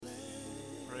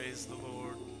Praise the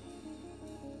Lord.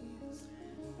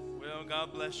 Well,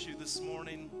 God bless you this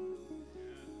morning.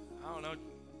 I don't know.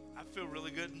 I feel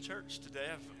really good in church today.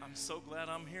 I'm so glad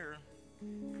I'm here.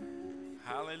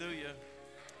 Hallelujah.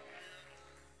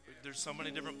 There's so many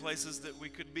different places that we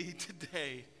could be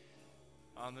today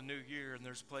on the new year, and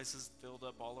there's places filled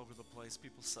up all over the place.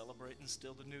 People celebrating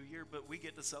still the new year, but we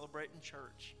get to celebrate in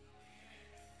church.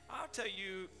 I'll tell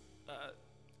you,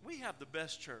 we have the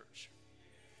best church.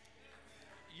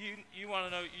 You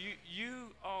want to know,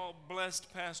 you all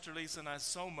blessed Pastor Lisa and I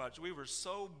so much. We were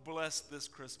so blessed this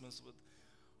Christmas with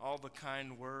all the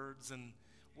kind words, and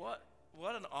what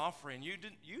an offering.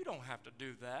 You don't have to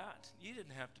do that. You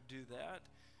didn't have to do that.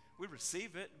 We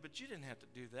receive it, but you didn't have to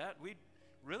do that. We'd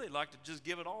really like to just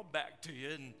give it all back to you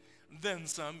and then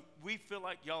some. We feel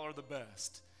like y'all are the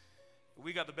best.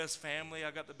 We got the best family.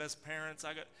 I got the best parents.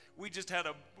 We just had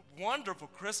a wonderful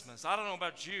Christmas. I don't know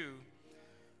about you.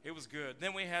 It was good.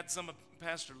 Then we had some of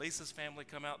Pastor Lisa's family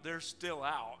come out. They're still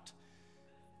out,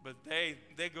 but they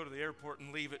go to the airport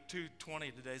and leave at 2:20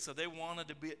 today, so they wanted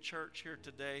to be at church here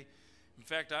today. In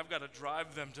fact, I've got to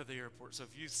drive them to the airport, so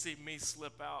if you see me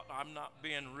slip out, I'm not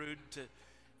being rude to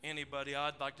anybody.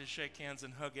 I'd like to shake hands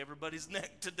and hug everybody's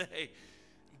neck today,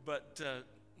 but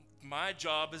my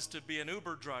job is to be an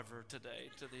Uber driver today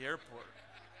to the airport,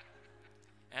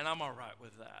 and I'm all right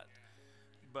with that.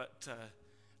 But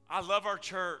I love our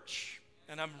church,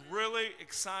 and I'm really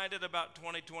excited about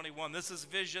 2021. This is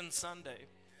Vision Sunday,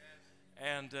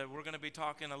 and we're going to be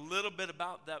talking a little bit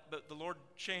about that, but the Lord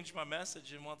changed my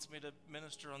message and wants me to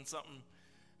minister on something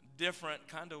different,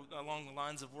 kind of along the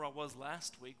lines of where I was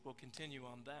last week. We'll continue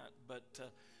on that,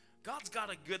 but God's got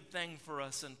a good thing for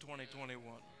us in 2021.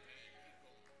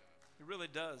 He really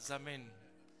does. I mean,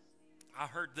 I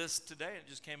heard this today. It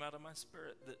just came out of my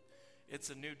spirit that it's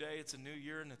a new day, it's a new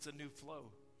year, and it's a new flow.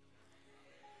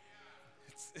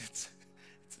 It's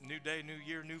a new day, new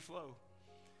year, new flow.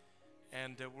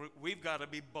 And we've got to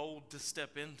be bold to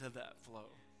step into that flow.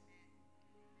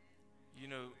 You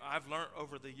know, I've learned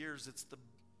over the years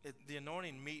the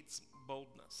anointing meets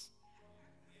boldness.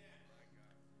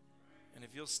 And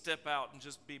if you'll step out and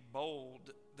just be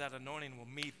bold, that anointing will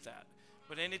meet that.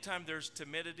 But anytime there's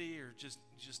timidity or just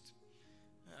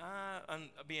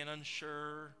being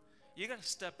unsure, you got to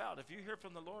step out. If you hear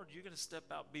from the Lord, you got to step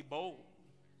out, be bold.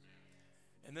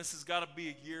 And this has got to be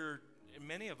a year,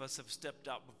 many of us have stepped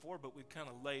out before, but we've kind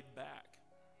of laid back.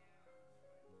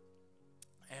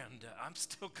 And I'm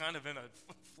still kind of in a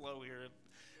flow here.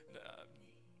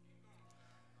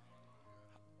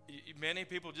 Many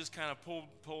people just kind of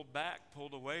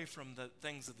pulled away from the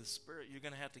things of the Spirit. You're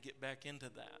going to have to get back into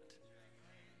that.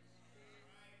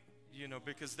 You know,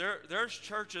 because there's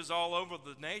churches all over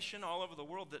the nation, all over the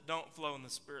world that don't flow in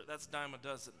the Spirit. That's a dime a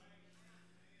dozen.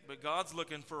 But God's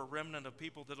looking for a remnant of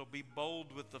people that'll be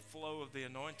bold with the flow of the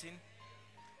anointing.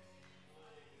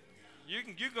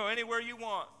 You go anywhere you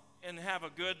want and have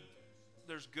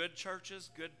there's good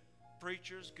churches, good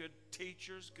preachers, good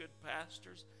teachers, good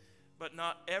pastors, but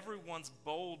not everyone's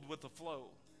bold with the flow.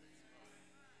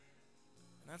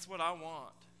 And that's what I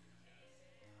want.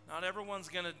 Not everyone's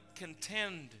going to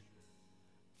contend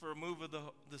for a move of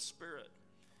the Spirit.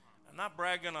 I'm not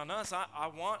bragging on us. I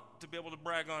want to be able to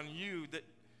brag on you that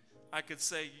I could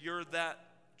say you're that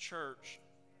church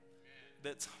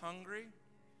that's hungry,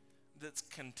 that's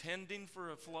contending for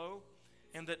a flow,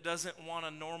 and that doesn't want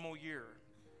a normal year.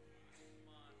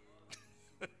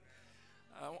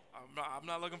 I'm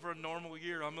not looking for a normal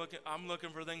year. I'm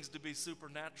looking for things to be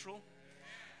supernatural.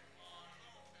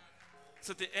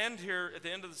 So at the end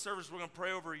of the service, we're going to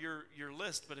pray over your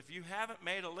list. But if you haven't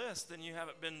made a list, then you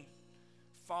haven't been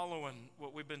following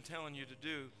what we've been telling you to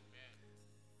do.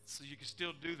 So you can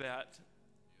still do that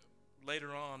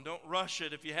later on. Don't rush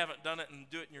it if you haven't done it, and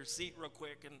do it in your seat real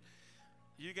quick. And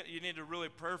you need to really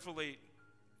prayerfully,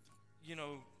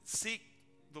 seek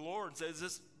the Lord. Say,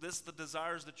 is this the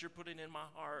desires that you're putting in my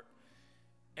heart?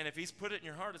 And if He's put it in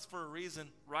your heart, it's for a reason.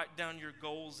 Write down your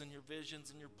goals and your visions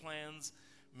and your plans,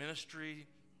 ministry,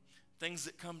 things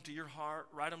that come to your heart.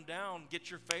 Write them down. Get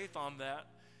your faith on that.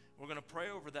 We're going to pray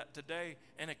over that today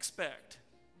and expect.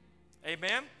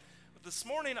 Amen? This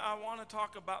morning, I want to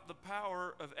talk about the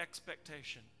power of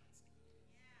expectation.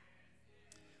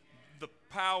 The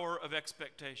power of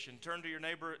expectation. Turn to your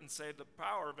neighbor and say, the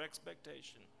power of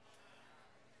expectation.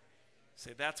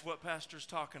 Say, that's what Pastor's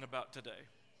talking about today.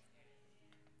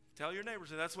 Tell your neighbor,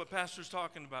 say, that's what Pastor's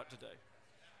talking about today.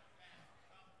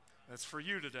 That's for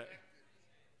you today.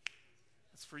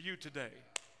 That's for you today.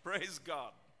 Praise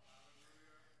God.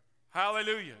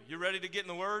 Hallelujah. You ready to get in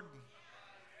the Word?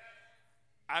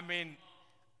 I mean,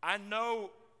 I know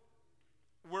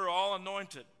we're all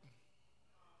anointed.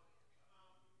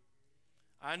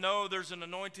 I know there's an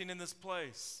anointing in this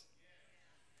place.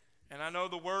 And I know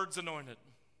the word's anointed.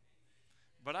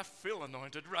 But I feel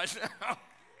anointed right now.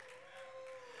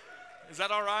 Is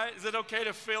that all right? Is it okay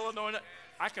to feel anointed?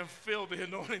 I can feel the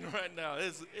anointing right now.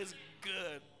 It's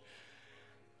good.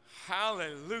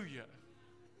 Hallelujah.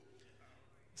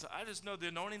 So I just know the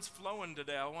anointing's flowing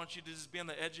today. I want you to just be on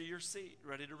the edge of your seat,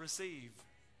 ready to receive.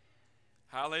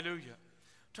 Hallelujah.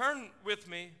 Turn with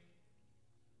me,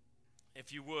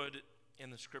 if you would,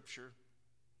 in the scripture,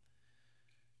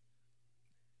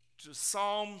 to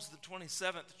Psalms, the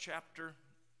 27th chapter,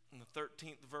 and the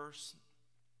 13th verse.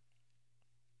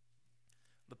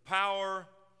 The power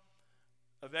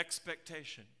of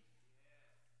expectation.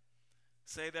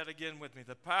 Say that again with me.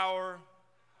 The power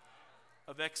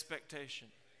of expectation.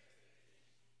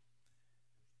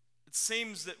 It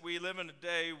seems that we live in a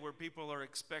day where people are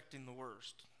expecting the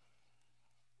worst.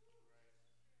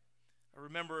 I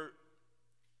remember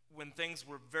when things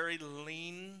were very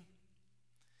lean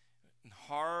and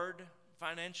hard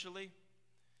financially,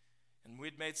 and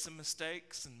we'd made some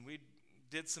mistakes, and we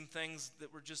did some things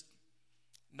that were just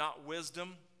not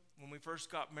wisdom when we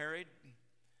first got married.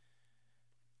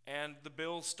 And the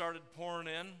bills started pouring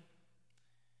in,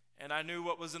 and I knew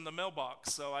what was in the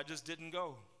mailbox, so I just didn't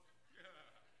go.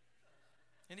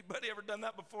 Anybody ever done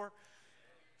that before?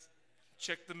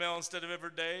 Check the mail instead of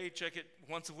every day, check it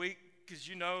once a week, because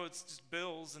you know it's just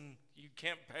bills and you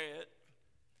can't pay it.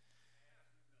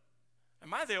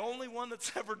 Am I the only one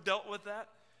that's ever dealt with that?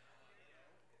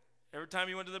 Every time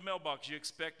you went to the mailbox, you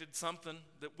expected something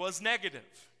that was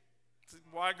negative.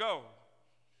 Why go?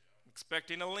 I'm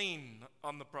expecting a lien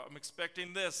on the problem. I'm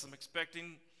expecting this. I'm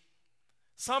expecting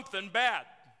something bad.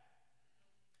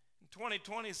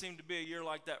 2020 seemed to be a year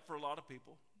like that for a lot of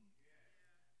people.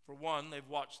 For one, they've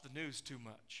watched the news too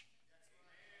much.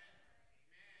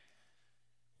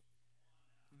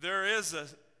 There is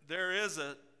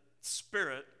a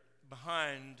spirit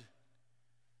behind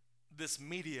this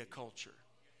media culture.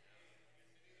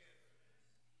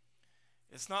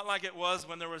 It's not like it was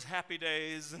when there was Happy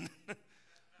Days and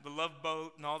the Love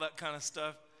Boat and all that kind of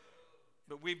stuff.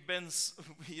 But we've been,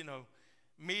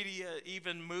 media,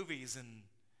 even movies and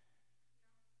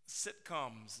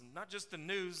sitcoms, and not just the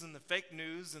news and the fake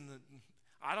news and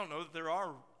I don't know, there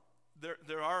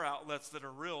are outlets that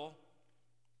are real.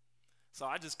 So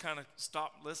I just kind of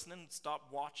stopped listening,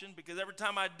 stopped watching, because every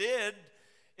time I did,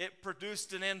 it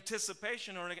produced an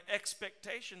anticipation or an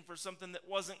expectation for something that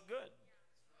wasn't good.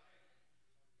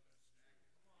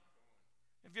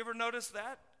 Have you ever noticed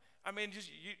that? I mean, just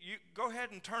you go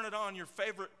ahead and turn it on, your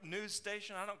favorite news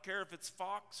station. I don't care if it's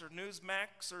Fox or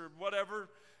Newsmax or whatever,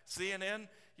 CNN.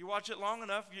 You watch it long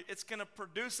enough, it's going to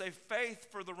produce a faith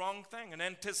for the wrong thing, an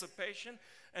anticipation,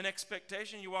 an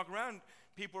expectation. You walk around,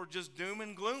 people are just doom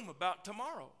and gloom about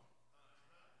tomorrow.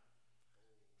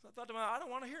 So I thought to myself, I don't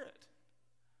want to hear it.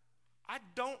 I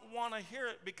don't want to hear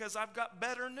it because I've got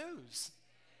better news.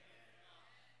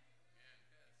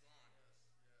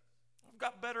 I've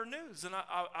got better news, and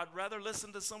I'd rather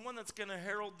listen to someone that's going to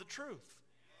herald the truth.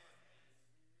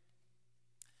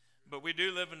 But we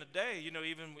do live in a day,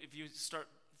 even if you start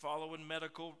following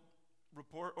medical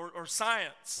report or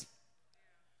science.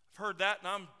 I've heard that,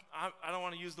 and I don't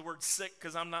want to use the word sick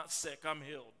because I'm not sick. I'm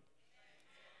healed.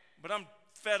 But I'm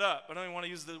fed up. I don't even want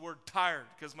to use the word tired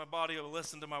because my body will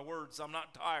listen to my words. I'm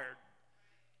not tired.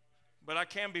 But I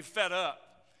can be fed up.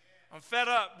 I'm fed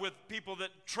up with people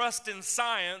that trust in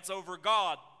science over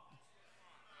God.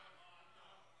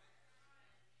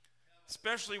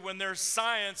 Especially when their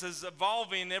science is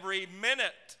evolving every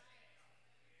minute.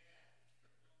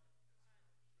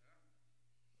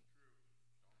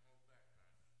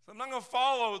 So I'm not going to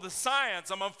follow the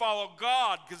science. I'm going to follow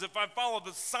God. Because if I follow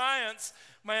the science,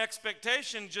 my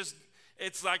expectation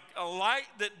it's like a light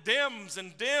that dims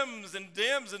and dims and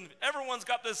dims. And everyone's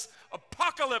got this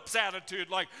apocalypse attitude.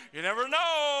 Like, you never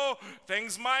know.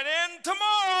 Things might end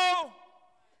tomorrow.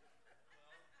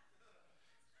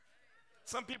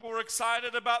 Some people were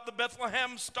excited about the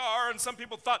Bethlehem star, and some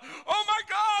people thought, oh my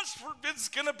gosh, it's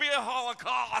going to be a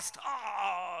Holocaust.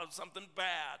 Something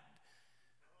bad.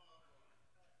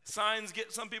 Signs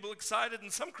get some people excited,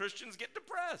 and some Christians get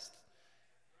depressed.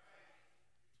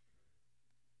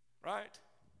 Right?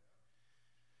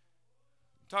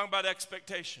 Talking about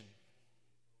expectation.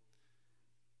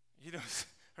 I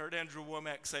heard Andrew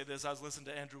Womack say this. I was listening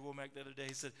to Andrew Womack the other day.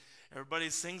 He said, everybody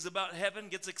sings about heaven,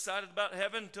 gets excited about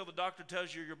heaven until the doctor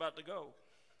tells you you're about to go.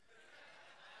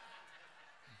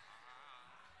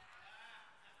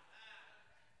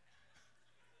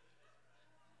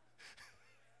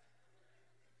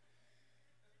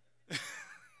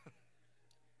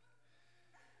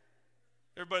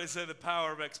 Everybody say the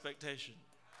power of expectation.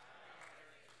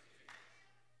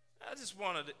 I just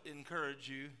wanted to encourage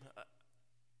you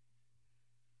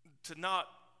to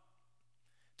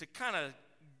kind of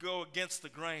go against the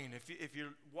grain. If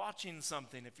you're watching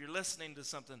something, if you're listening to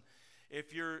something,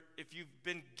 if you've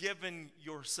been given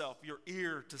yourself, your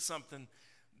ear to something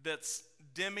that's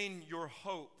dimming your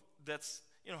hope, that's,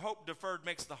 hope deferred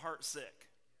makes the heart sick.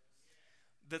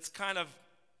 That's kind of,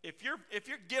 if you're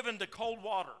given to cold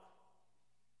water,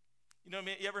 you know what I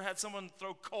mean? You ever had someone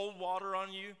throw cold water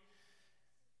on you?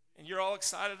 And you're all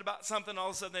excited about something, all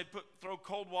of a sudden they throw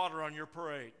cold water on your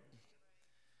parade.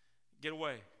 Get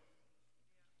away.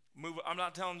 Move. I'm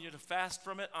not telling you to fast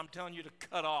from it. I'm telling you to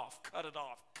cut it off.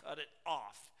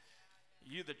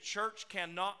 The church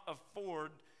cannot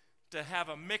afford to have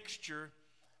a mixture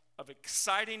of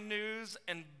exciting news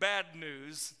and bad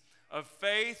news, of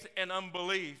faith and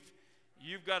unbelief.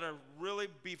 You've got to really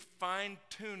be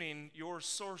fine-tuning your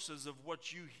sources of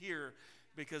what you hear,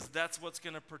 because that's what's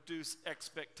going to produce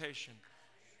expectation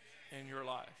in your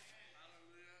life.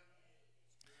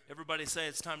 Everybody say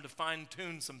it's time to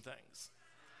fine-tune some things.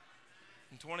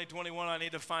 In 2021, I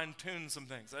need to fine-tune some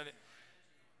things.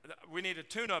 We need to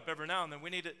tune up every now and then. We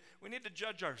need to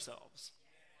judge ourselves.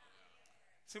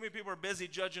 So many people are busy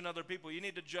judging other people. You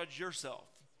need to judge yourself.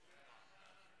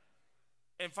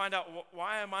 And find out,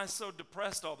 why am I so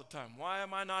depressed all the time? Why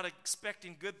am I not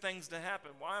expecting good things to happen?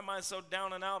 Why am I so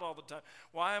down and out all the time?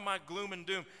 Why am I gloom and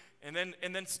doom? And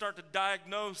then start to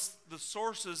diagnose the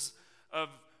sources of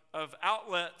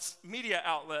outlets. Media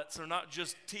outlets are not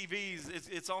just TVs.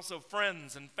 It's also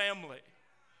friends and family.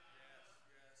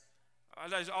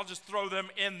 I'll just throw them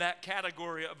in that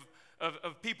category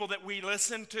of people that we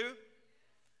listen to.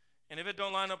 And if it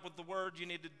don't line up with the word, you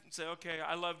need to say, okay,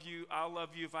 I love you. I'll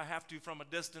love you if I have to from a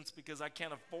distance, because I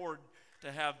can't afford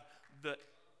to have the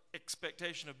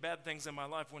expectation of bad things in my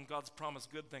life when God's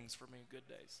promised good things for me, good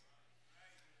days.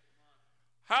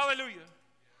 Hallelujah.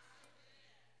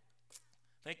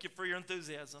 Thank you for your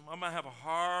enthusiasm. I might have a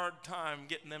hard time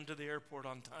getting them to the airport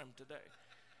on time today.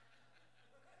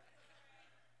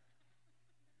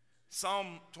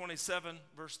 Psalm 27,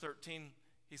 verse 13,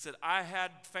 he said, I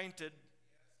had fainted,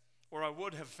 or I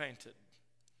would have fainted.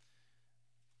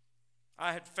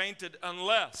 I had fainted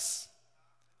unless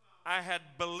I had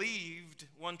believed,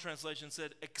 one translation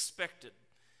said expected,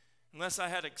 unless I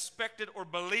had expected or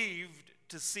believed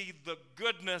to see the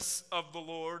goodness of the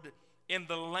Lord in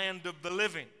the land of the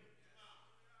living.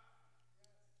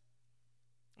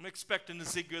 I'm expecting to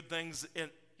see good things.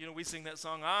 We sing that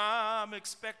song, I'm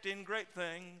expecting great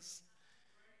things.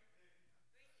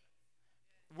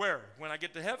 Where? When I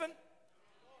get to heaven?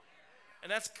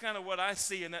 And that's kind of what I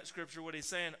see in that scripture, what he's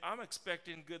saying. I'm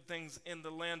expecting good things in the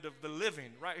land of the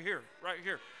living, right here.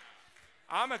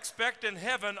 I'm expecting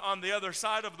heaven on the other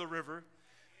side of the river.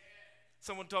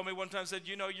 Someone told me one time, said,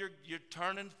 you're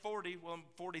turning 40. Well, I'm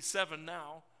 47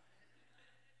 now.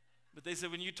 But they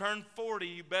said, when you turn 40,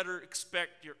 you better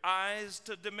expect your eyes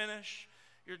to diminish,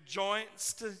 your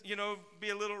joints to, be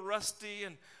a little rusty,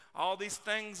 and all these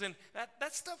things. And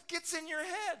that stuff gets in your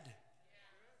head.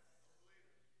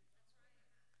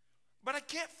 But I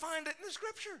can't find it in the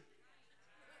scripture.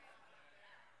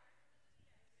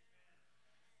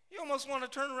 You almost want to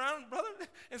turn around, brother,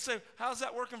 and say, how's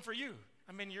that working for you?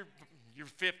 I mean, you're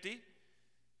 50. You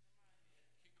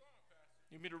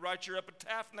want me to write your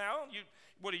epitaph now?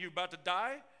 What, are you about to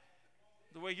die?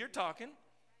 The way you're talking.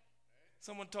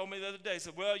 Someone told me the other day,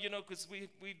 said, well, because we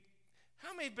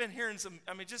how many have been hearing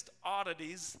just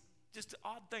oddities, just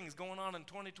odd things going on in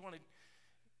 2020?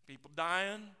 People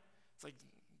dying. It's like,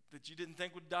 that you didn't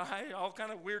think would die, all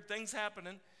kind of weird things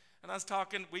happening. And I was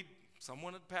talking,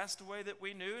 someone had passed away that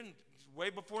we knew, and way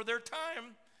before their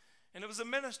time. And it was a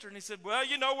minister, and he said, well,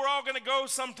 we're all going to go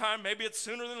sometime. Maybe it's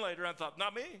sooner than later. I thought,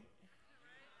 not me.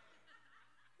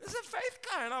 This is a faith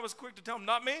guy. And I was quick to tell him,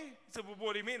 not me. He said, well,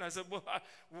 what do you mean? I said, well,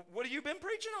 what have you been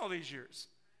preaching all these years?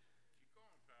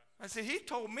 I said, he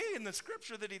told me in the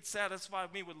scripture that he'd satisfy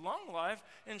me with long life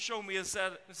and show me his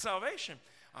salvation.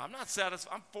 I'm not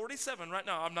satisfied. I'm 47 right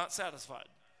now. I'm not satisfied.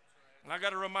 And I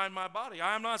got to remind my body,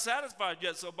 I am not satisfied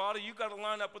yet. So, body, you got to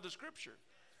line up with the scripture.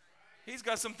 He's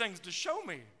got some things to show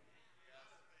me.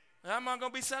 And I'm not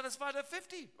going to be satisfied at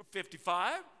 50, or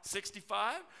 55,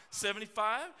 65,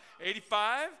 75,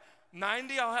 85,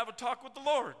 90. I'll have a talk with the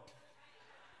Lord.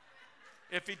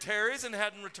 If he tarries and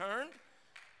hadn't returned.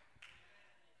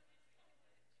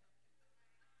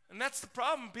 And that's the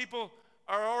problem. People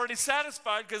are already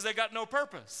satisfied because they got no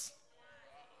purpose.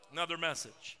 Another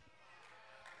message.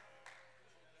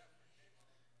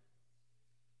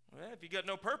 Well, if you got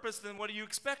no purpose, then what are you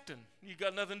expecting? You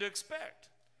got nothing to expect.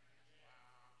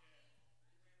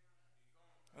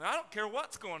 And I don't care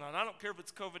what's going on. I don't care if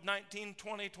it's COVID-19,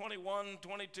 20, 21,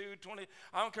 22, 20.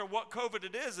 I don't care what COVID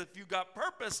it is. If you got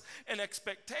purpose and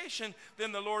expectation,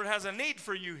 then the Lord has a need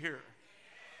for you here.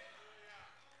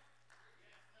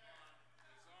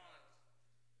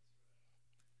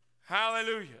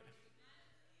 Hallelujah.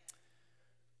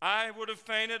 I would have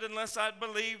fainted unless I'd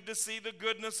believed to see the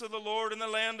goodness of the Lord in the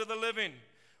land of the living.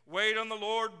 Wait on the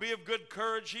Lord, be of good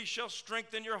courage, he shall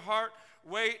strengthen your heart.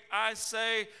 Wait, I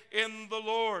say, in the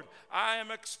Lord. I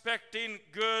am expecting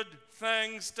good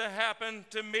things to happen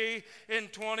to me in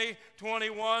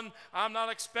 2021. I'm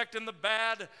not expecting the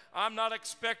bad. I'm not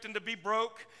expecting to be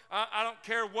broke. I don't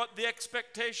care what the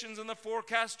expectations and the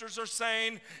forecasters are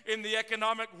saying in the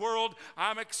economic world.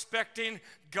 I'm expecting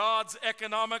God's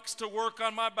economics to work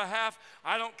on my behalf.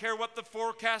 I don't care what the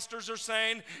forecasters are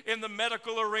saying in the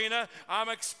medical arena. I'm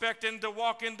expecting to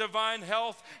walk in divine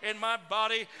health in my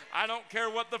body. I don't care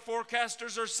what the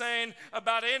forecasters are saying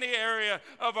about any area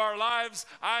of our lives.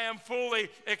 I am fully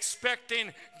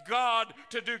expecting God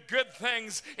to do good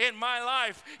things in my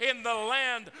life, in the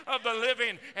land of the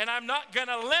living. And I'm not going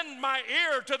to lend my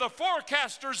ear to the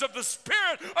forecasters of the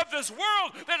spirit of this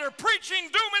world that are preaching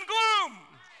doom and gloom.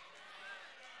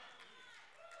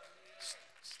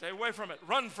 Stay away from it.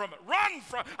 Run from it. Run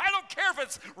from it. I don't care if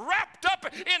it's wrapped up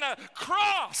in a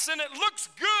cross and it looks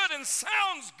good and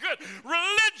sounds good.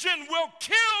 Religion will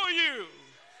kill you.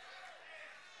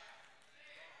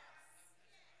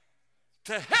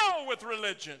 To hell with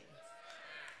religion.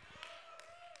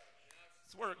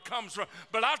 That's where it comes from.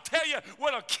 But I'll tell you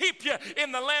what'll keep you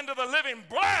in the land of the living,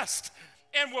 blessed,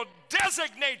 and will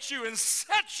designate you and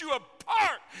set you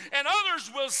apart, and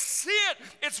others will see it.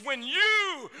 It's when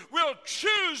you will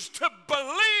choose to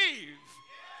believe.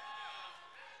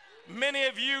 Many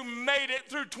of you made it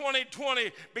through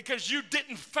 2020 because you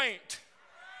didn't faint.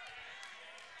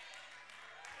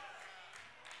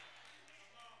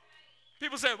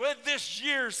 People say, well, this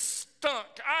year stunk.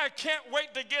 I can't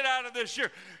wait to get out of this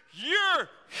year. You're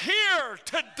here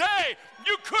today.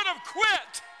 You could have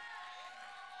quit.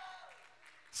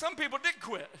 Some people did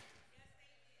quit.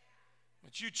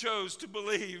 But you chose to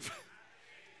believe.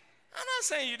 I'm not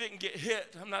saying you didn't get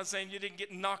hit. I'm not saying you didn't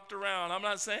get knocked around. I'm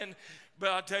not saying, but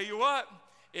I'll tell you what,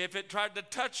 if it tried to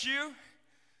touch you,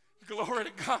 glory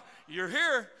to God, you're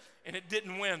here, and it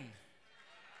didn't win.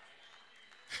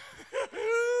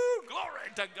 Glory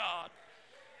to God.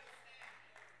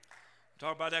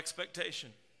 Talk about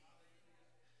expectation.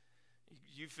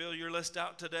 You fill your list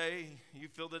out today, you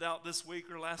filled it out this week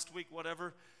or last week,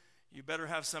 whatever, you better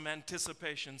have some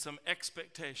anticipation, some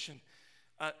expectation,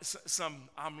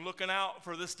 I'm looking out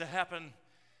for this to happen.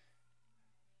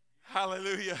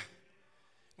 Hallelujah.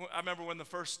 I remember when the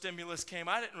first stimulus came,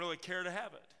 I didn't really care to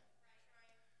have it.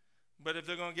 But if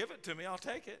they're going to give it to me, I'll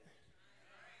take it.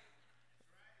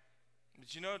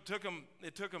 But you know, it took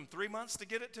them 3 months to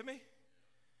get it to me.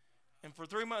 And for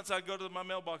 3 months, I'd go to my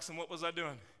mailbox, and what was I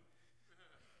doing?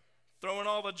 Throwing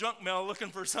all the junk mail looking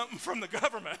for something from the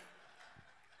government.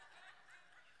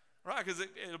 Right, because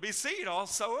it'll be seed. I'll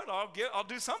sow it. I'll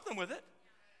do something with it.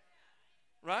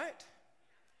 Right?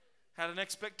 Had an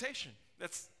expectation.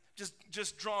 That's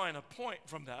just drawing a point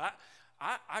from that.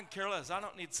 I care less. I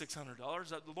don't need $600.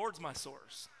 The Lord's my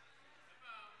source.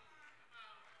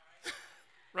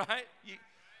 Right?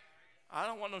 I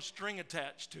don't want no string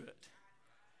attached to it.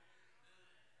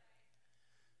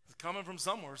 It's coming from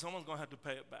somewhere. Someone's going to have to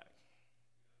pay it back.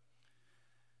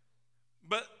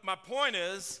 But my point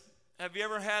is, have you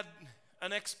ever had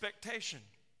an expectation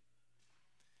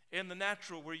in the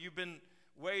natural where you've been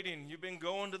waiting, you've been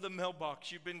going to the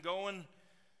mailbox, you've been going,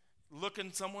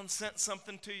 looking, someone sent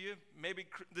something to you, maybe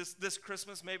this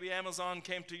Christmas, maybe Amazon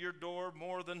came to your door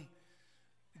more than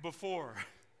before.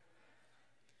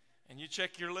 And you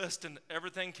check your list and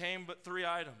everything came but 3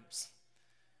 items.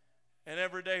 And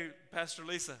every day, Pastor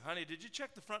Lisa, honey, did you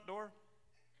check the front door?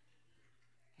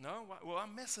 No? Well,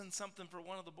 I'm missing something for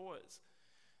one of the boys.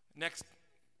 Next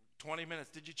 20 minutes,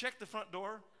 did you check the front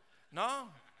door? No,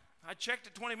 I checked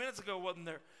it 20 minutes ago, wasn't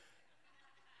there.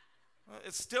 Well,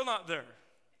 it's still not there.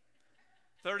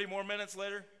 30 more minutes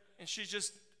later, and she's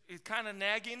just kind of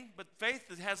nagging, but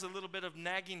faith has a little bit of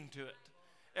nagging to it.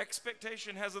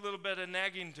 Expectation has a little bit of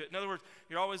nagging to it. In other words,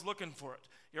 you're always looking for it.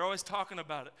 You're always talking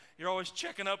about it. You're always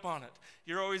checking up on it.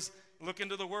 You're always looking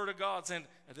to the Word of God saying,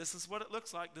 this is what it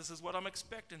looks like. This is what I'm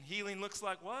expecting. Healing looks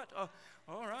like what? Oh,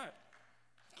 all right.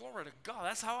 Glory to God.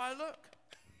 That's how I look.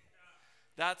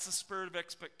 That's the spirit of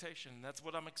expectation. That's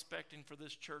what I'm expecting for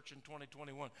this church in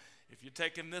 2021. If you're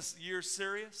taking this year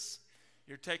serious,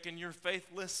 you're taking your faith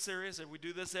list serious, and we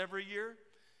do this every year,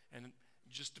 and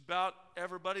just about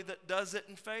everybody that does it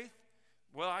in faith,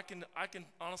 Well, I can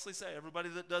honestly say everybody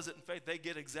that does it in faith, they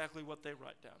get exactly what they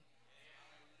write down.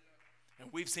 And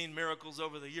we've seen miracles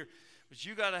over the year. But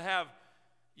you got to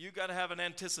have an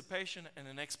anticipation and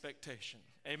an expectation.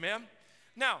 Amen?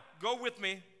 Now, go with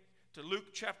me to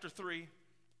Luke chapter 3,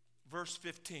 verse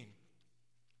 15.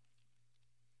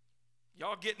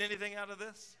 Y'all getting anything out of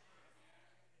this?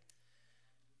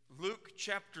 Luke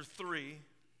chapter 3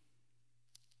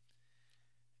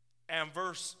 and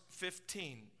verse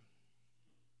 15.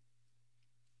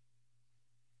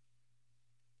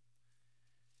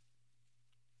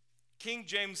 King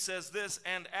James says this,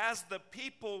 and as the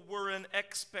people were in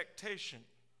expectation.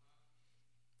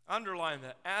 Underline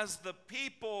that. As the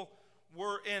people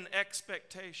were in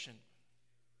expectation.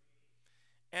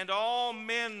 And all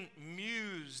men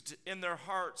mused in their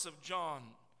hearts of John,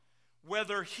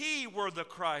 whether he were the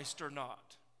Christ or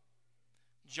not.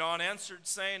 John answered,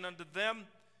 saying unto them,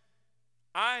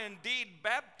 I indeed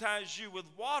baptize you with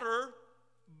water,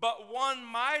 but one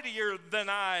mightier than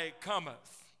I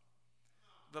cometh,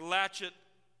 the latchet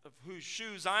of whose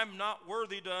shoes I'm not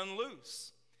worthy to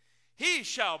unloose. He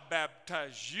shall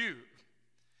baptize you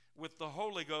with the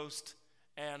Holy Ghost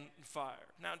and fire.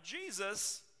 Now,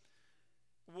 Jesus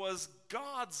was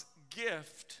God's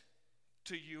gift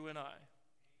to you and I.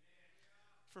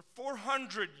 For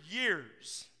 400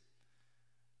 years,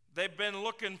 they've been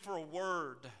looking for a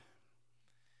word.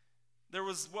 There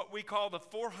was what we call the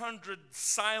 400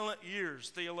 silent years.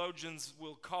 Theologians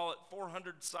will call it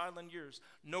 400 silent years.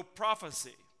 No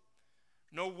prophecy,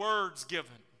 no words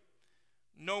given,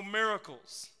 no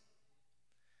miracles.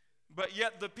 But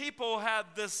yet the people had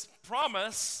this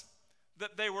promise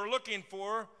that they were looking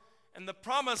for, and the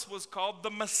promise was called the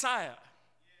Messiah.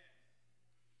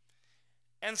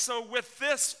 And so with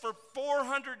this, for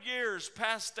 400 years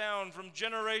passed down from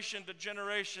generation to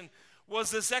generation,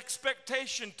 was this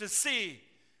expectation to see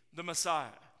the Messiah,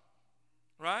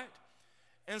 right?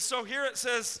 And so here it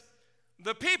says,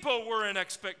 the people were in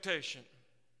expectation.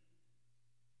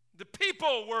 The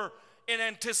people were in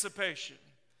anticipation.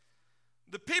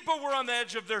 The people were on the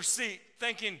edge of their seat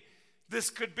thinking, this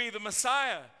could be the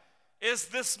Messiah. Is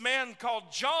this man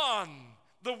called John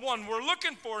the one we're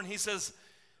looking for? And he says,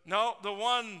 no, the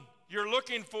one you're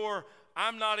looking for,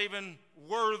 I'm not even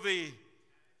worthy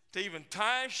to even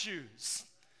tie shoes.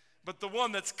 But the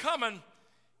one that's coming,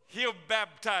 he'll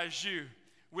baptize you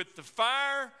with the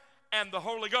fire and the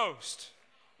Holy Ghost.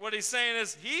 What he's saying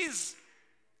is he's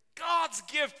God's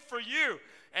gift for you.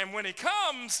 And when he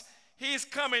comes, he's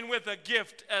coming with a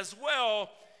gift as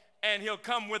well. And he'll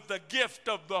come with the gift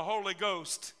of the Holy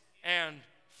Ghost and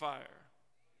fire.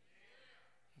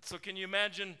 So can you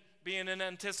imagine being in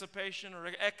anticipation or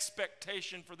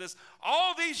expectation for this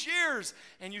all these years,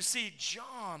 and you see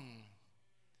John,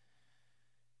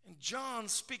 and John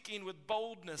speaking with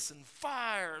boldness and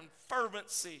fire and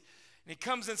fervency, and he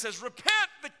comes and says, repent,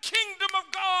 the kingdom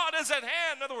of God is at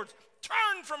hand. In other words,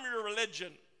 turn from your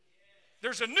religion.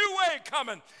 There's a new way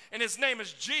coming, and his name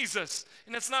is Jesus.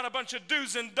 And it's not a bunch of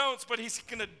do's and don'ts, but he's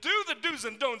going to do the do's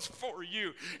and don'ts for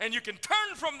you. And you can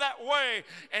turn from that way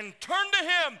and turn to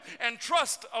him and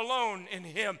trust alone in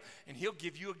him. And he'll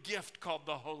give you a gift called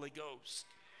the Holy Ghost.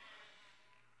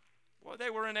 Well,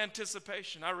 they were in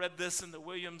anticipation. I read this in the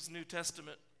Williams New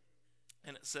Testament,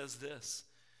 and it says this.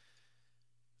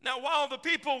 Now, while the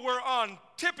people were on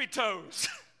tippy toes,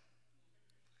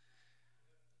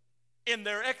 in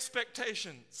their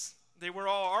expectations, they were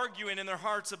all arguing in their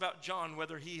hearts about John,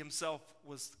 whether he himself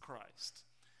was the Christ.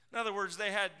 In other words, they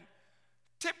had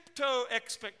tiptoe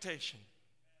expectation.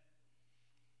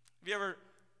 Have you ever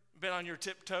been on your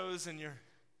tiptoes and you're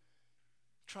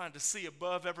trying to see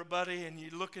above everybody and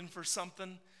you're looking for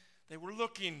something? They were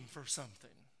looking for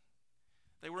something.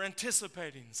 They were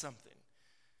anticipating something.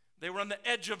 They were on the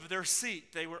edge of their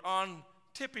seat. They were on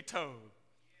tippy-toe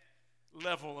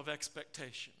level of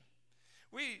expectation.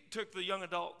 We took the young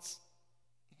adults,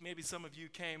 maybe some of you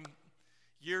came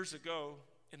years ago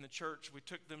in the church, we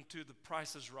took them to The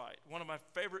Price is Right. One of my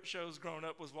favorite shows growing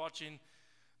up was watching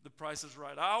The Price is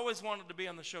Right. I always wanted to be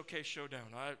on the Showcase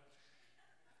Showdown.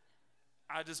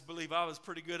 I just believe I was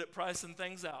pretty good at pricing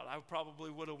things out. I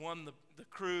probably would have won the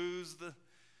cruise,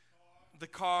 the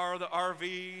car, the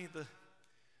RV,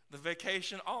 the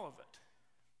vacation, all of it.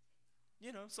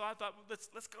 You know, so I thought, well,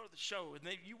 let's go to the show.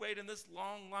 And you wait in this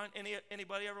long line.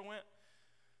 Anybody ever went?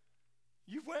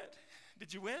 You went?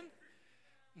 Did you win?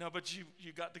 No, but you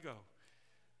got to go.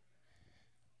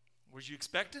 Was you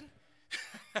expecting?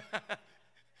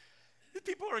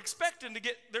 People are expecting to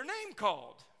get their name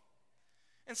called.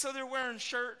 And so they're wearing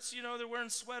shirts, you know, they're wearing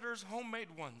sweaters,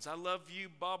 homemade ones. I love you,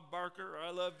 Bob Barker, or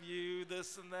I love you,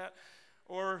 this and that.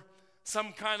 Or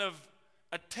some kind of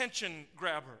attention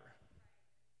grabber.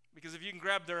 Because if you can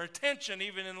grab their attention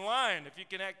even in line, if you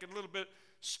can act a little bit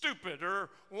stupid or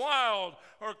wild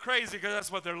or crazy, because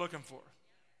that's what they're looking for.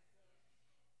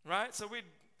 Right? So we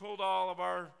pulled all of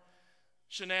our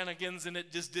shenanigans and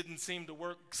it just didn't seem to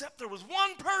work, except there was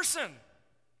one person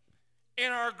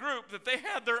in our group that they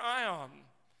had their eye on,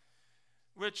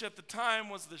 which at the time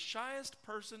was the shyest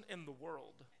person in the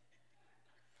world.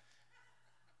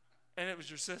 And it was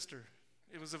your sister.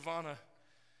 It was Ivana.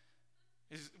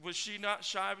 Was she not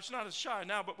shy? She's not as shy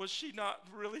now, but was she not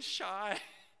really shy?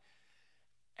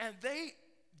 And they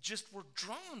just were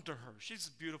drawn to her. She's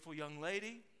a beautiful young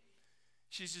lady.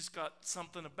 She's just got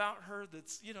something about her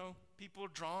that's, people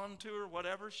are drawn to her,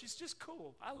 whatever. She's just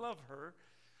cool. I love her.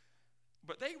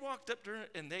 But they walked up to her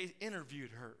and they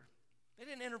interviewed her. They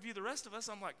didn't interview the rest of us.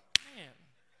 I'm like, man,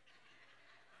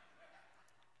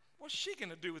 what's she going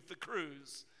to do with the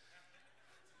cruise?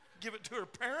 Give it to her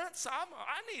parents?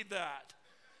 I need that.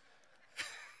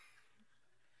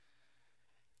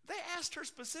 They asked her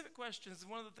specific questions.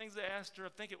 One of the things they asked her, I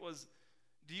think it was,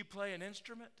 do you play an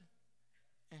instrument?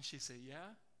 And she said,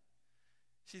 yeah.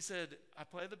 She said, I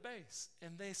play the bass.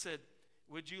 And they said,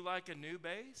 would you like a new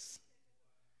bass?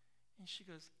 And she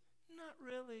goes, not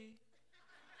really.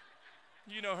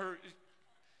 Her,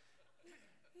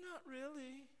 not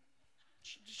really.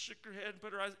 She just shook her head and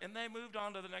put her eyes, and they moved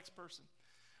on to the next person.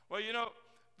 Well,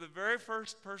 the very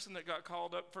first person that got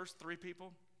called up, first 3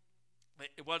 people,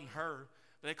 it wasn't her.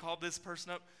 They called this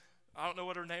person up. I don't know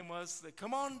what her name was. They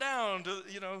come on down to,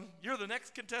 you're the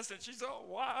next contestant. She's all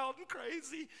wild and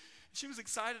crazy. She was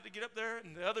excited to get up there,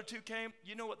 and the other 2 came.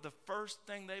 You know what the first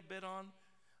thing they bid on?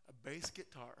 A bass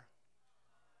guitar.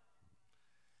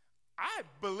 I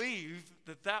believe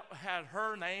that had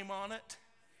her name on it.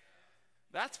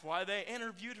 That's why they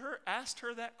interviewed her, asked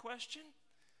her that question.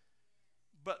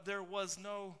 But there was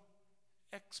no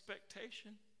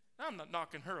expectation. I'm not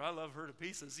knocking her. I love her to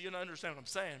pieces. You understand what I'm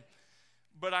saying?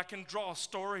 But I can draw a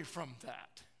story from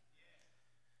that.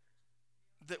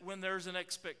 That when there's an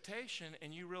expectation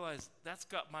and you realize that's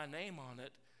got my name on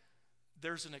it,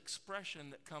 there's an expression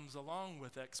that comes along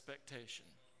with expectation.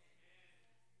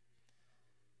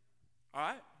 All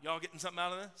right? Y'all getting something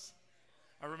out of this?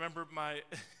 I remember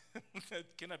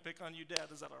can I pick on you, Dad?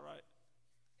 Is that all right?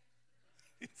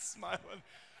 He's smiling.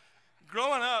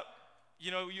 Growing up,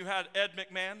 you had Ed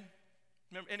McMahon.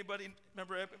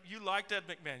 Remember Ed? You liked Ed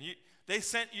McMahon. They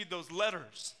sent you those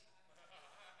letters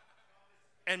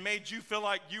and made you feel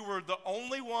like you were the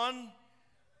only one.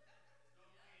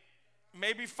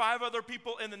 Maybe 5 other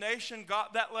people in the nation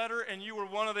got that letter, and you were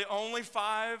one of the only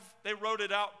 5. They wrote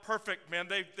it out perfect, man.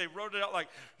 They wrote it out like,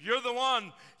 you're the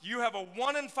one. You have a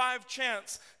 1 in 5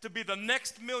 chance to be the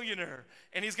next millionaire,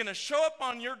 and he's going to show up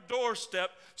on your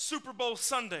doorstep Super Bowl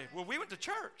Sunday. Well, we went to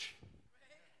church.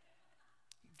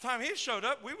 The time he showed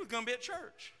up, we were going to be at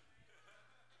church.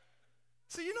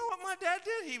 So you know what my dad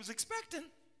did? He was expecting.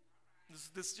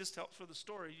 This just helps for the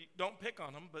story. Don't pick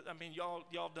on him, but I mean,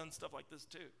 y'all done stuff like this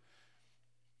too.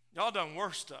 Y'all done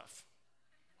worse stuff.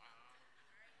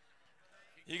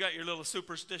 You got your little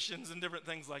superstitions and different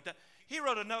things like that. He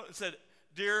wrote a note and said,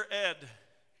 Dear Ed.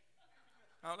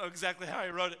 I don't know exactly how he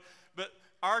wrote it, but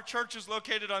our church is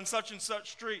located on such and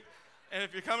such street. And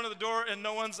if you're coming to the door and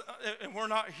and we're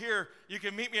not here, you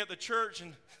can meet me at the church.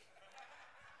 And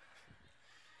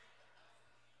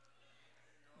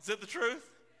is it the truth?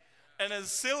 And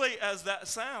as silly as that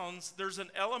sounds, there's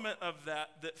an element of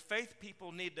that faith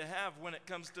people need to have when it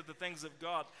comes to the things of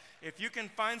God. If you can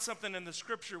find something in the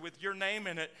scripture with your name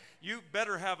in it, you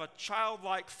better have a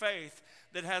childlike faith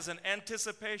that has an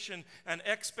anticipation, an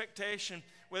expectation.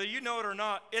 Whether you know it or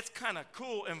not, it's kind of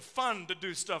cool and fun to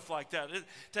do stuff like that,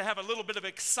 to have a little bit of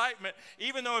excitement,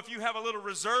 even though if you have a little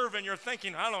reserve and you're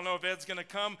thinking, I don't know if Ed's going to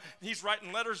come, he's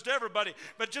writing letters to everybody,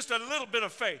 but just a little bit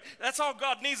of faith. That's all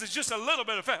God needs is just a little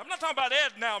bit of faith. I'm not talking about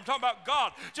Ed now, I'm talking about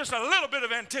God. Just a little bit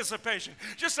of anticipation,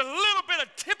 just a little bit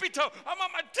of tippy toe. I'm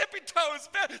on my tippy toes,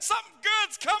 man. Something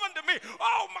good's coming to me.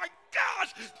 Oh my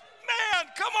gosh,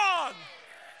 man, come on.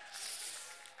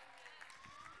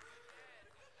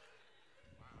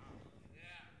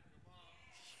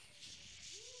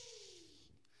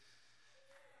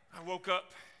 I woke up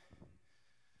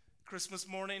Christmas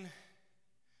morning,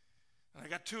 and I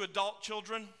got 2 adult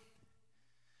children,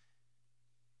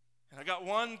 and I got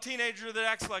 1 teenager that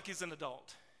acts like he's an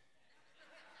adult.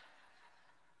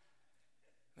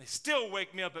 They still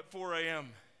wake me up at 4 a.m.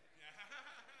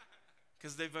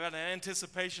 because they've got an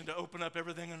anticipation to open up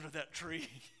everything under that tree.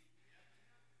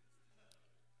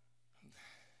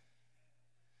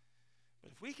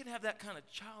 But if we can have that kind of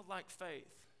childlike faith,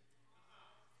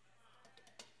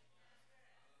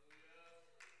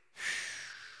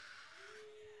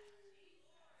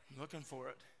 looking for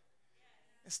it.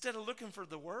 Instead of looking for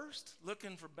the worst,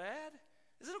 looking for bad,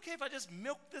 is it okay if I just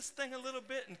milk this thing a little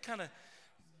bit and kind of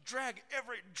drag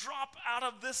every drop out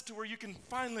of this to where you can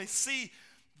finally see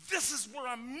this is where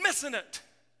I'm missing it?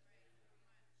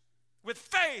 With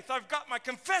faith, I've got my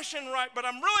confession right, but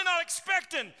I'm really not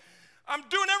expecting. I'm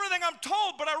doing everything I'm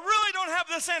told, but I really don't have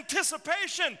this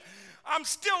anticipation. I'm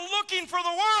still looking for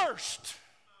the worst.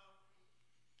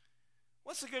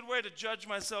 What's a good way to judge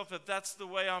myself if that's the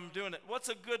way I'm doing it? What's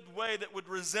a good way that would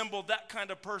resemble that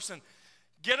kind of person?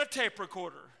 Get a tape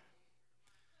recorder.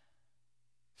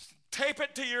 Tape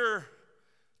it to your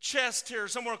chest here,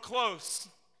 somewhere close,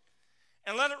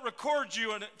 and let it record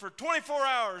you in it for 24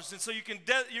 hours, and so you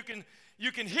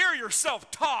can hear yourself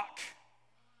talk.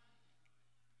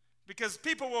 Because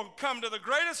people will come to the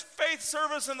greatest faith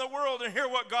service in the world and hear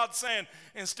what God's saying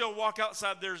and still walk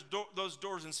outside those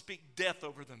doors and speak death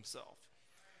over themselves,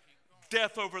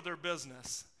 death over their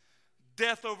business,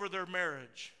 death over their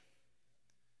marriage.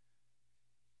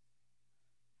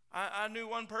 I knew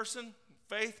one person,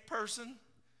 faith person,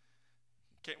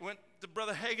 went to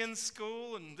Brother Hagin's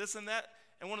school and this and that,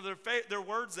 and one of their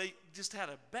words, they just had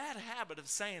a bad habit of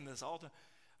saying this all the time.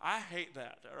 I hate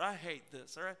that, or I hate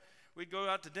this, or we'd go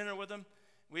out to dinner with them,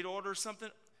 we'd order something,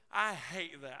 I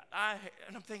hate that.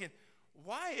 And I'm thinking,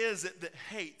 why is it that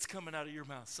hate's coming out of your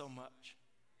mouth so much?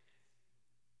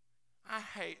 I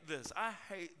hate this, I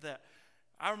hate that.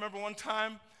 I remember one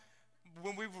time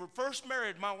when we were first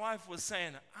married, my wife was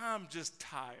saying, I'm just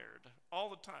tired all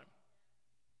the time.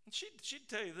 And she'd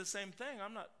tell you the same thing.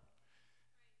 I'm not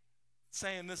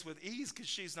saying this with ease because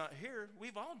she's not here.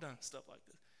 We've all done stuff like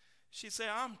this. She'd say,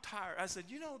 I'm tired. I said,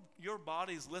 you know, your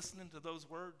body's listening to those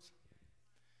words.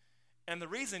 And the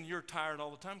reason you're tired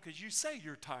all the time, because you say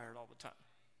you're tired all the time.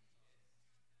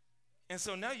 And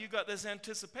so now you've got this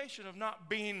anticipation of not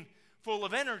being full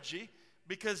of energy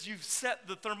because you've set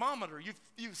the thermometer.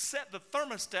 You've set the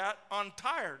thermostat on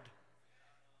tired.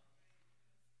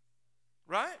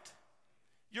 Right?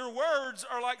 Your words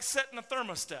are like setting a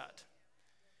thermostat.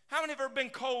 How many have ever been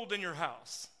cold in your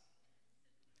house?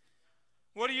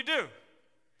 What do?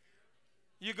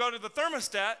 You go to the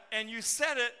thermostat and you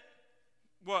set it,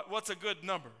 what's a good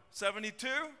number? 72?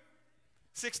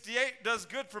 68 does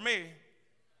good for me.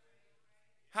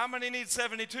 How many need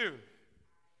 72?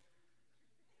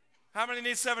 How many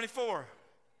need 74?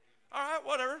 All right,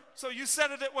 whatever. So you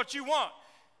set it at what you want.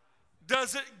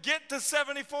 Does it get to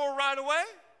 74 right away?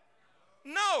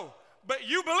 No, but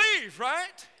you believe,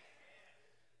 right?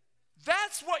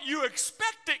 That's what you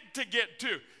expect it to get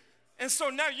to. And so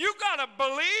now you got to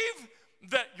believe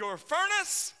that your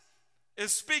furnace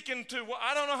is speaking to, well,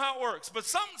 I don't know how it works, but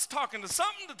something's talking to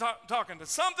something, talking to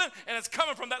something, and it's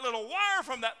coming from that little wire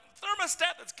from that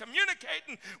thermostat that's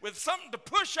communicating with something to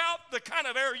push out the kind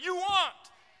of air you want.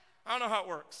 I don't know how it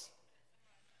works.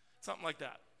 Something like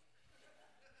that.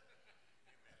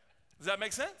 Does that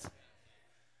make sense?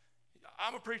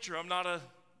 I'm a preacher. I'm not a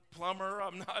plumber.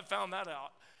 I found that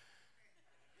out.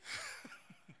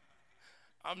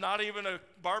 I'm not even a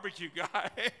barbecue guy,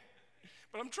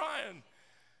 but I'm trying.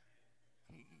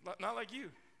 Not like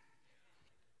you.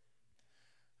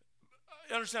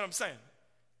 You understand what I'm saying?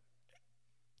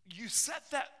 You set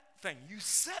that thing. You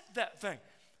set that thing.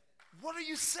 What are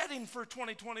you setting for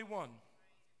 2021?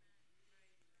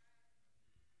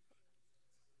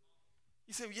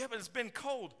 You say, well, yeah, but it's been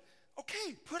cold.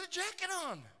 Okay, put a jacket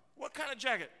on. What kind of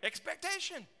jacket?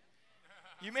 Expectation.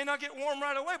 You may not get warm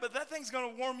right away, but that thing's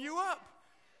going to warm you up.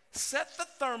 Set the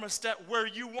thermostat where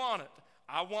you want it.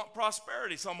 I want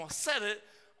prosperity, so I'm going to set it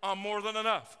on more than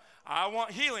enough. I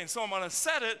want healing, so I'm going to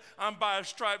set it on by His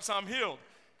stripes I'm healed.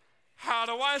 How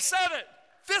do I set it?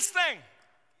 This thing.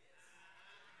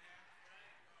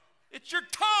 It's your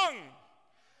tongue.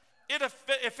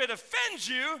 If it offends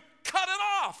you, cut it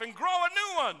off and grow a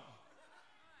new one.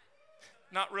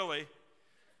 Not really.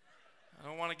 I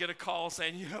don't want to get a call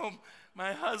saying, you know,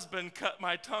 my husband cut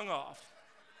my tongue off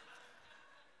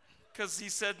because he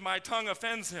said my tongue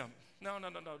offends him. No.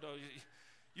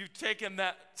 You've taken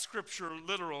that scripture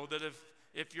literal that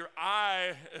if your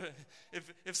eye,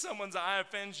 if someone's eye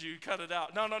offends you, cut it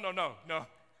out. No.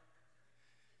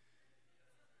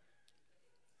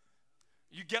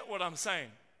 You get what I'm saying.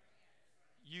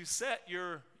 You set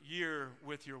your year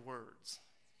with your words.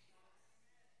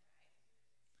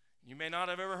 You may not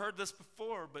have ever heard this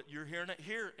before, but you're hearing it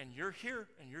here, and you're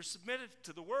submitted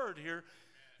to the word here.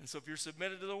 And so if you're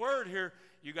submitted to the word here,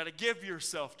 you got to give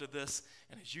yourself to this.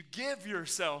 And as you give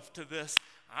yourself to this,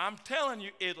 I'm telling you,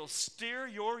 it'll steer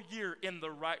your year in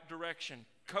the right direction,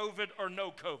 COVID or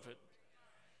no COVID.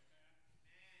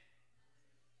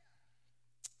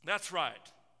 That's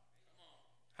right.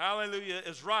 hallelujah,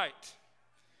 is right.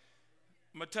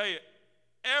 I'm going to tell you,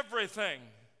 everything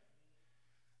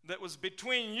that was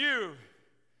between you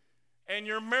and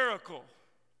your miracle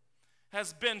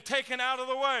has been taken out of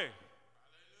the way.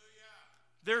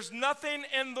 There's nothing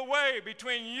in the way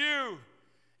between you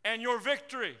and your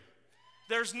victory.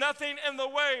 There's nothing in the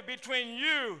way between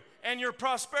you and your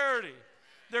prosperity.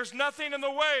 There's nothing in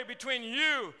the way between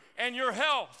you and your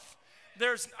health.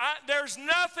 There's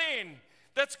nothing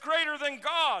that's greater than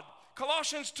God.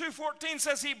 Colossians 2:14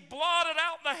 says he blotted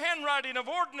out the handwriting of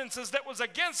ordinances that was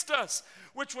against us,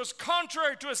 which was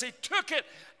contrary to us. He took it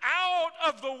out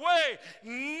of the way,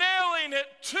 nailing it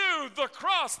to the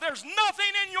cross. There's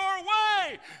nothing in your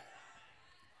way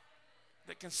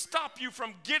that can stop you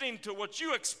from getting to what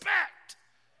you expect.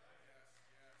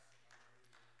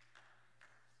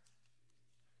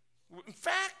 In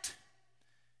fact,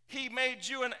 he made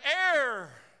you an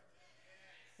heir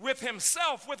with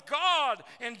himself, with God,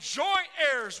 and joint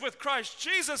heirs with Christ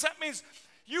Jesus. That means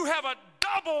you have a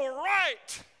double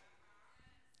right.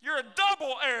 You're a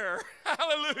double heir.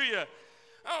 Hallelujah.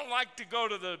 I don't like to go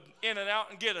to the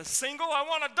In-N-Out and get a single. I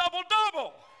want a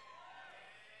double-double.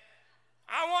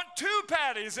 I want 2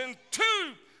 patties and 2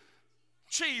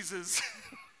 cheeses.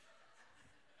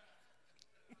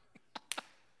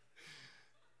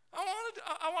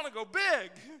 I want to go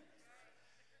big.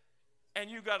 And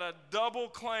you got a double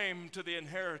claim to the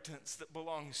inheritance that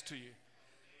belongs to you.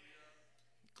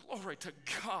 Glory to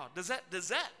God. Does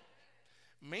that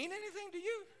mean anything to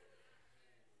you?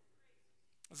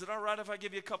 Is it all right if I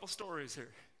give you a couple stories here?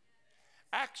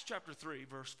 Acts chapter 3,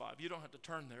 verse 5. You don't have to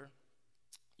turn there.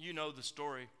 You know the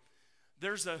story.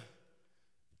 There's a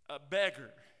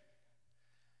beggar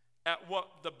at what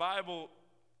the Bible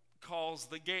calls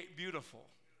the Gate Beautiful.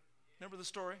 Remember the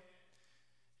story?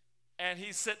 And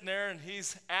he's sitting there and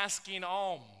he's asking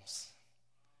alms,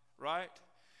 right?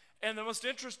 And the most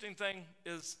interesting thing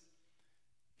is,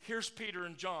 here's Peter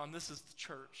and John. This is the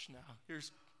church now.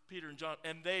 Here's Peter and John.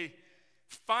 And they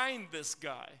find this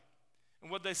guy.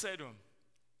 And what they say to him?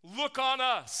 Look on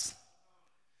us.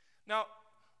 Now,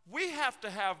 we have to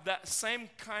have that same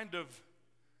kind of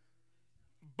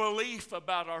belief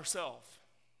about ourselves.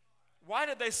 Why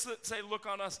did they say look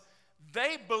on us?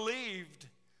 They believed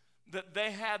that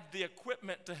they had the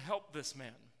equipment to help this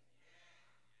man.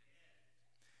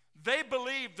 They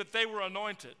believed that they were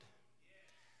anointed.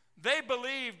 They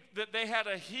believed that they had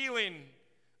a healing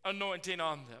anointing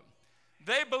on them.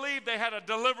 They believed they had a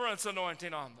deliverance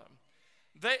anointing on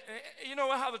them. You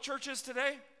know how the church is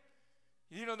today?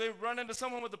 You know, they run into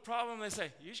someone with a problem, they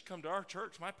say, you should come to our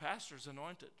church, my pastor's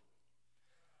anointed.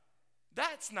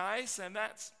 That's nice, and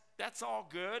that's all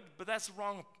good, but that's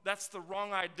the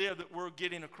wrong idea that we're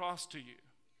getting across to you.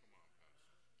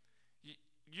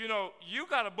 You know, you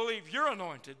got to believe you're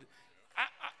anointed.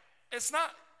 It's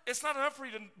not enough for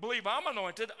you to believe I'm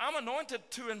anointed. I'm anointed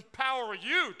to empower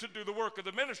you to do the work of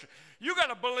the ministry. You got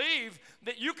to believe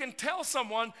that you can tell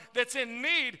someone that's in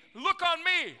need, look on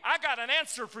me. I got an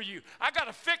answer for you. I got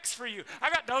a fix for you.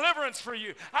 I got deliverance for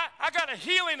you. I got a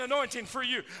healing anointing for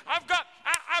you. I've got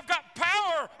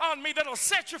power on me that'll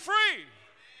set you free.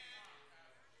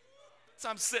 So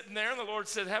I'm sitting there, and the Lord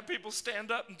said, have people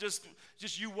stand up and just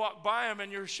you walk by them in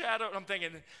your shadow. And I'm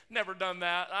thinking, never done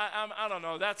that. I don't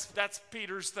know. That's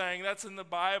Peter's thing. That's in the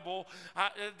Bible.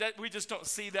 We just don't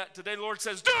see that today. The Lord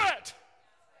says, do it.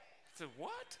 I said,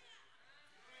 what?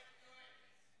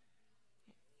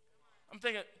 I'm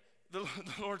thinking, the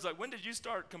Lord's like, when did you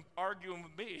start arguing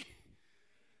with me?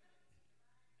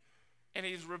 And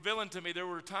he's revealing to me there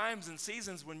were times and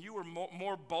seasons when you were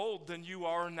more bold than you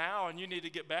are now, and you need to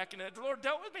get back in it. The Lord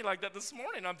dealt with me like that this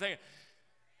morning. I'm thinking,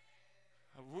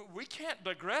 we can't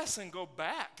digress and go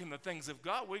back in the things of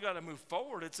God. We got to move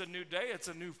forward. It's a new day. It's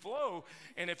a new flow.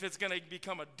 And if it's going to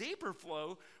become a deeper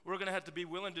flow, we're going to have to be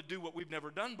willing to do what we've never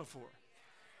done before.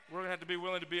 We're going to have to be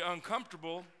willing to be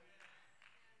uncomfortable,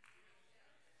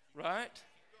 right?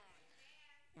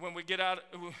 When we get out,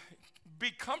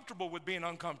 be comfortable with being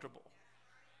uncomfortable.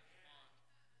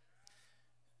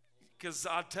 Because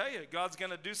I'll tell you, God's going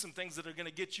to do some things that are going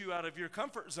to get you out of your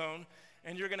comfort zone,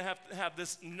 and you're going to have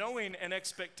this knowing and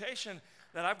expectation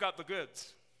that I've got the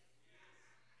goods.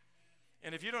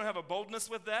 And if you don't have a boldness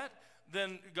with that,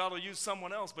 then God will use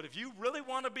someone else. But if you really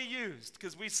want to be used,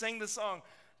 because we sing the song,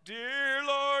 Dear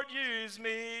Lord, use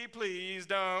me, please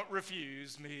don't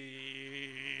refuse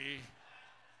me.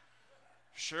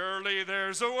 Surely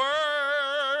there's a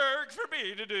work for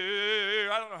me to do.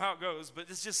 I don't know how it goes, but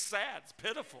it's just sad. It's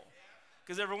pitiful.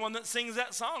 Because everyone that sings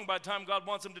that song, by the time God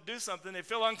wants them to do something, they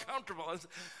feel uncomfortable.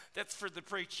 That's for the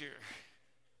preacher.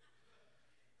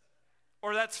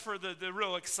 Or that's for the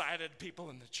real excited people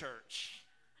in the church.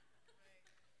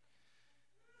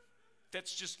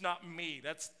 That's just not me.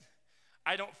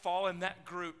 I don't fall in that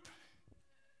group.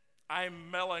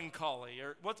 I'm melancholy.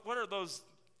 Or what are those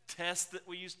tests that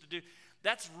we used to do?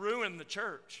 That's ruined the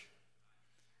church.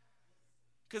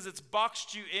 Because it's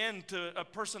boxed you into a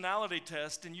personality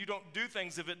test, and you don't do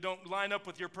things if it don't line up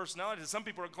with your personality. Some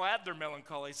people are glad they're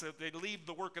melancholy, so if they leave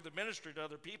the work of the ministry to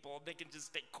other people, they can just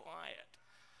stay quiet.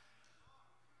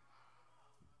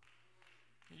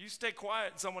 You stay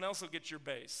quiet, someone else will get your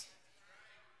base.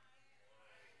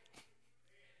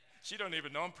 She don't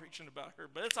even know I'm preaching about her,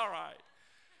 but it's all right.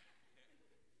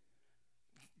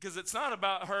 Because it's not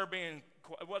about her being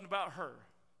quiet. It wasn't about her.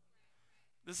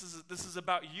 This is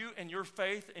about you and your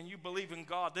faith, and you believe in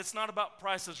God. It's not about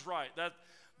Price is Right.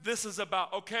 This is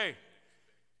about, okay,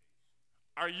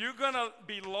 are you going to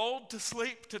be lulled to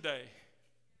sleep today?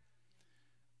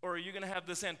 Or are you going to have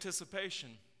this anticipation?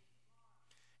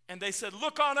 And they said,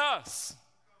 look on us.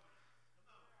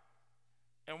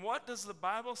 And what does the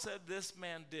Bible say this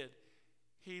man did?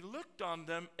 He looked on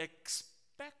them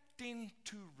expecting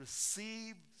to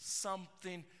receive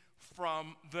something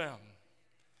from them.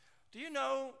 Do you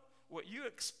know what you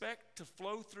expect to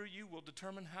flow through you will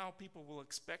determine how people will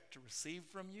expect to receive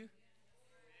from you?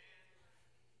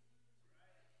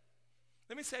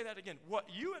 Let me say that again. What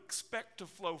you expect to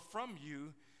flow from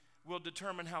you will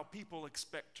determine how people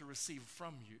expect to receive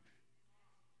from you.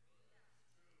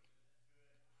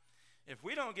 If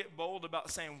we don't get bold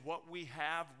about saying what we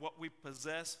have, what we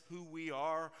possess, who we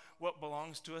are, what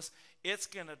belongs to us, it's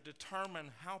going to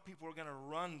determine how people are going to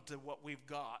run to what we've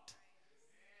got.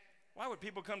 Why would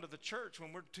people come to the church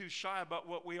when we're too shy about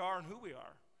what we are and who we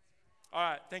are? All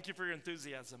right, thank you for your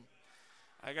enthusiasm.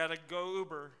 I got to go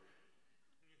Uber.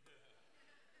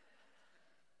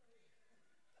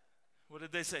 What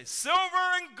did they say? Silver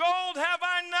and gold have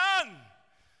I none,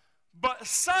 but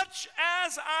such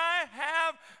as I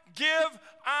have give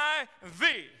I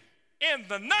thee, in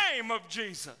the name of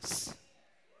Jesus.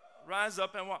 Rise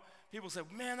up and walk. People say,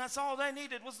 man, that's all they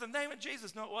needed was the name of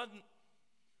Jesus. No, it wasn't.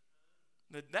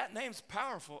 That name's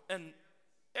powerful, and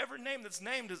every name that's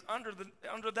named is under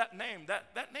that name.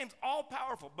 That name's all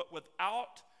powerful, but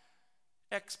without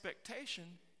expectation,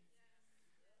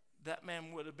 that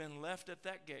man would have been left at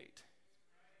that gate.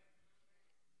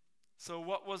 So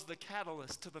what was the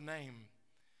catalyst to the name?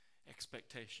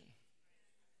 Expectation.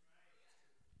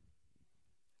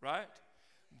 Right?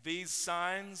 These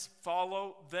signs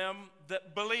follow them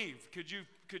that believe. Could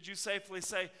you safely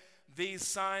say, these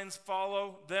signs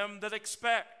follow them that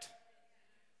expect?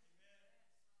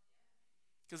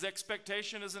 Because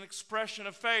expectation is an expression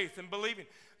of faith and believing.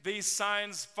 These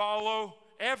signs follow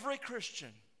every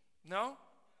Christian. No?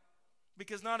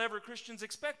 Because not every Christian's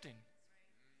expecting.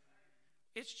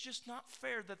 It's just not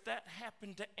fair that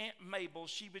happened to Aunt Mabel.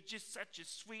 She was just such a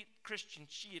sweet Christian.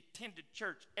 She attended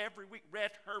church every week,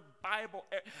 read her Bible.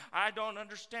 I don't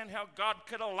understand how God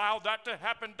could allow that to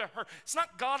happen to her. It's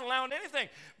not God allowing anything.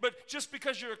 But just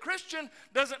because you're a Christian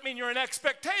doesn't mean you're in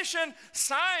expectation.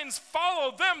 Signs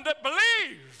follow them that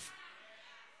believe.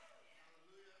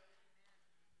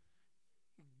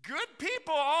 Good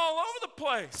people all over the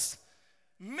place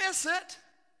miss it.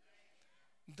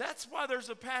 That's why there's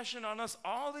a passion on us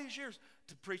all these years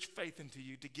to preach faith into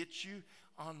you, to get you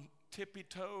on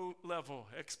tippy-toe level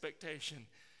expectation.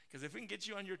 Because if we can get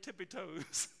you on your tippy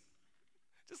toes,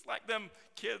 just like them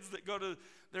kids that go to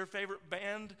their favorite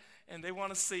band and they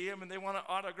want to see them and they want to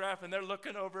autograph and they're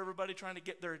looking over everybody trying to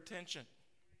get their attention.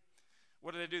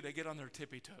 What do? They get on their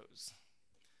tippy toes.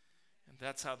 And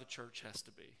that's how the church has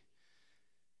to be.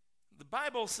 The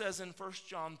Bible says in 1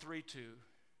 John 3:2,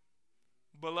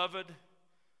 beloved,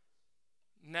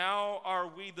 now are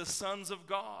we the sons of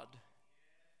God,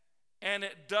 and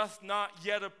it doth not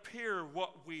yet appear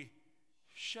what we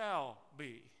shall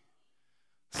be.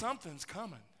 Something's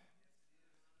coming.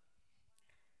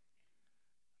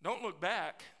 Don't look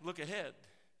back, look ahead,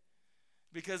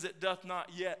 because it doth not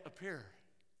yet appear.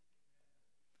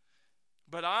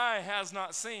 But eye has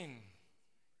not seen,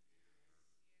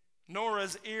 nor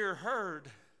has ear heard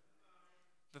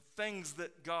the things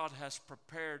that God has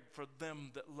prepared for them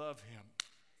that love him.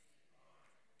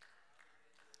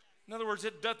 In other words,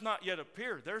 it doth not yet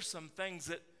appear. There's some things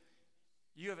that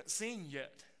you haven't seen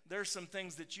yet. There's some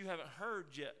things that you haven't heard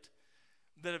yet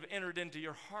that have entered into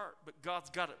your heart, but God's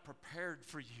got it prepared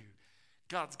for you.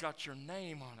 God's got your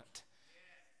name on it.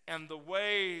 And the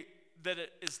way that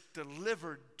it is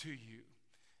delivered to you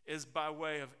is by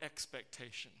way of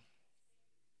expectation.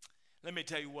 Let me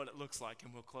tell you what it looks like,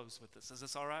 and we'll close with this. Is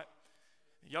this all right?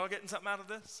 Y'all getting something out of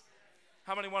this?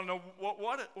 How many want to know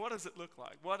what does it look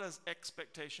like? What does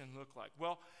expectation look like?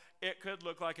 Well, it could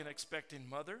look like an expecting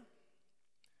mother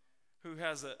who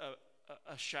has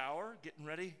a shower, getting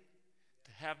ready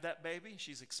to have that baby.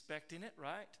 She's expecting it,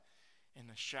 right? And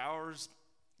the shower's,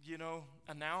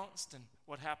 announced, and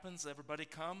what happens? Everybody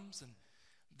comes, and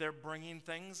they're bringing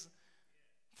things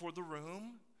for the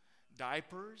room,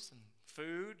 diapers and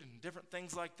food and different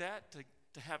things like that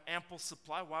to have ample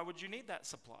supply. Why would you need that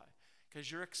supply? Because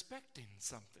you're expecting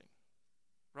something,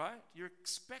 right? You're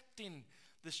expecting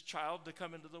this child to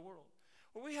come into the world.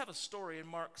 Well, we have a story in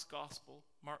Mark's gospel,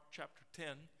 Mark chapter 10,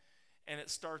 and it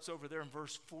starts over there in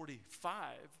verse 45,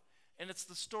 and it's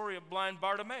the story of blind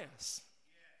Bartimaeus.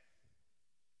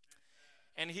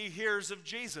 And he hears of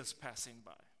Jesus passing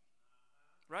by,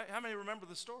 right? How many remember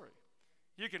the story?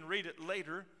 You can read it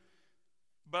later,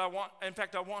 but I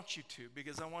want you to,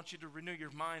 because I want you to renew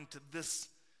your mind to this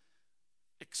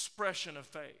expression of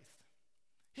faith.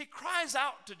 He cries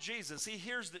out to Jesus. He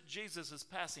hears that Jesus is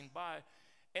passing by,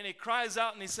 and he cries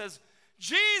out and he says,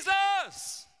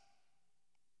 Jesus!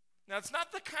 Now, it's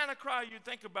not the kind of cry you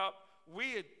think about.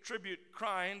 We attribute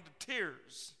crying to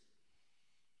tears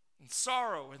and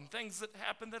sorrow and things that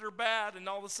happen that are bad, and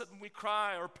all of a sudden we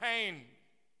cry, or pain,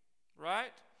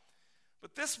 right?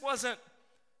 But this wasn't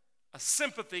a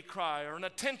sympathy cry or an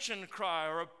attention cry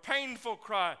or a painful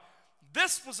cry.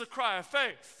 This was a cry of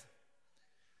faith.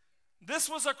 This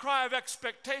was a cry of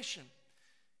expectation.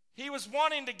 He was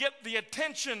wanting to get the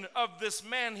attention of this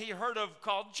man he heard of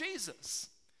called Jesus.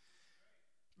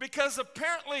 Because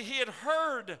apparently he had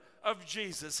heard of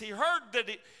Jesus. He heard that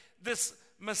this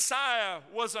Messiah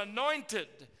was anointed,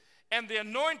 and the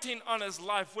anointing on his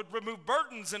life would remove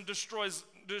burdens and destroy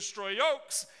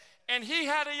yokes. And he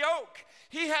had a yoke.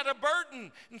 He had a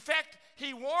burden. In fact,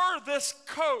 he wore this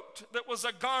coat that was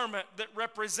a garment that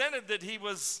represented that he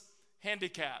was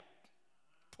handicapped,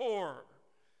 poor,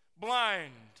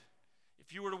 blind.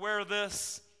 If you were to wear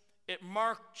this, it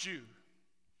marked you.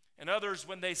 And others,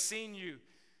 when they seen you,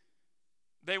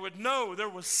 they would know there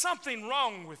was something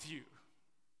wrong with you.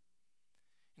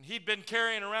 And he'd been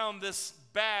carrying around this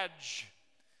badge,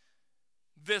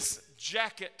 this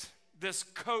jacket, this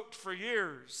coat for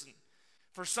years. And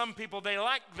for some people, they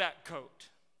like that coat.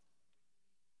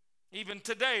 Even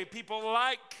today, people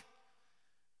like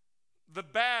the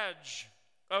badge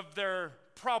of their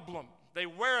problem. They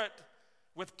wear it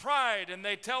with pride, and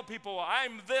they tell people,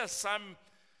 I'm this, I'm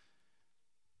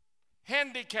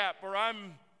handicapped, or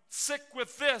I'm sick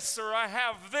with this, or I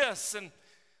have this. And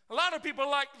a lot of people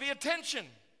like the attention.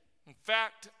 In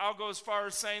fact, I'll go as far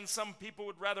as saying some people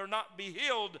would rather not be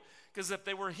healed, because if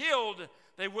they were healed,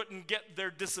 they wouldn't get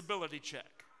their disability check.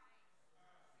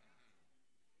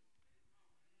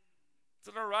 Is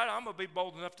it all right? I'm going to be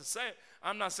bold enough to say it.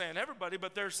 I'm not saying everybody,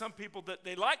 but there are some people that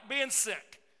they like being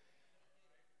sick.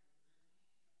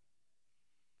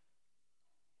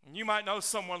 And you might know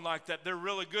someone like that. They're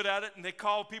really good at it, and they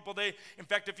call people. In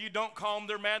fact, if you don't call them,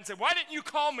 they're mad and say, why didn't you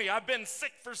call me? I've been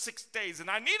sick for 6 days, and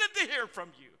I needed to hear from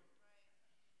you.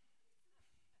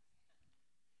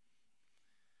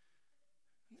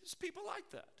 There's people like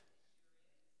that,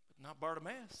 but not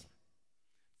Bartimaeus.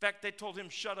 In fact, they told him,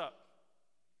 shut up.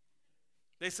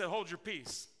 They said, hold your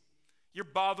peace. You're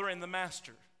bothering the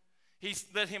master.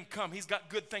 Let him come. He's got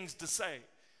good things to say.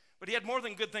 But he had more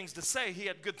than good things to say. He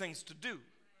had good things to do.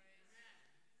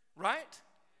 Right?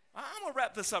 I'm going to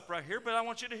wrap this up right here, but I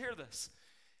want you to hear this.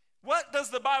 What does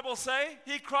the Bible say?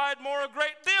 He cried more a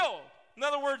great deal. In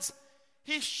other words,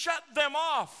 he shut them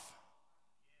off.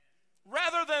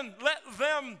 Rather than let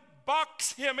them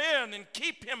box him in and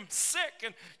keep him sick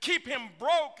and keep him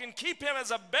broke and keep him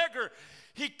as a beggar,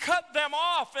 he cut them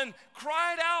off and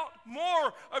cried out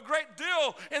more a great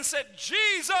deal and said,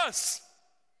 Jesus,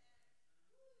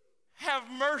 have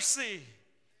mercy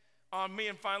on me.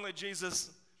 And finally,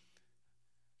 Jesus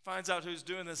finds out who's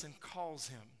doing this and calls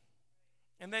him.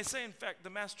 And they say, in fact, the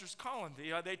master's calling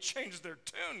thee. They changed their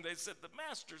tune. They said, the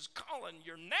master's calling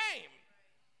your name.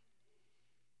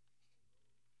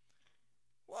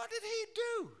 What did he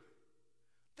do?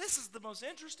 This is the most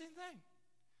interesting thing.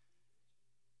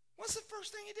 What's the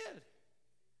first thing he did?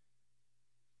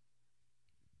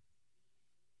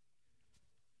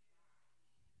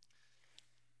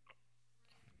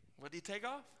 What did he take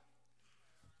off?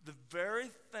 The very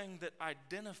thing that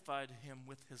identified him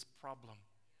with his problem.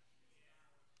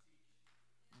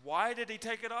 Why did he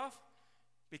take it off?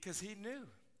 Because he knew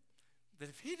that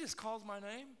if he just calls my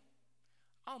name,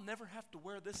 I'll never have to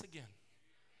wear this again.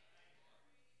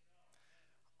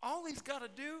 All he's got to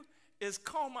do is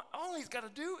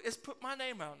put my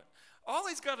name on it. All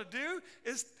he's got to do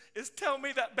is tell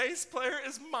me that bass player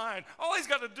is mine. All he's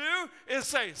got to do is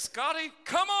say, Scotty,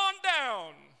 come on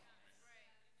down.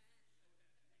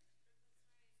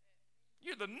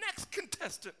 You're the next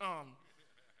contestant on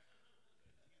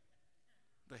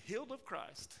the Hill of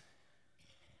Christ.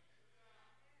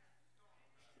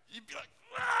 You'd be like,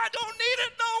 I don't need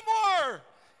it no more.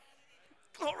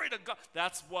 Glory to God.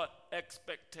 That's what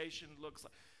expectation looks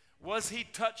like. Was he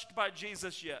touched by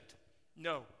Jesus yet?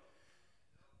 No.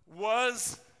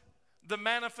 Was the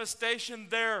manifestation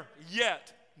there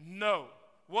yet? No.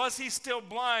 Was he still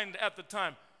blind at the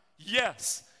time?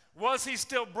 Yes. Was he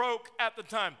still broke at the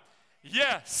time?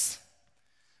 Yes.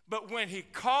 But when he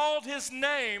called his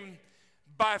name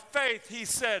by faith, he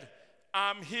said,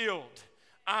 I'm healed.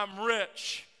 I'm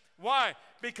rich. Why?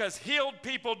 Because healed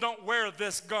people don't wear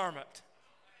this garment.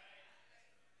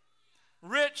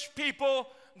 Rich people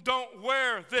don't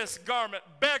wear this garment.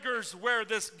 Beggars wear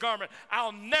this garment.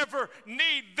 I'll never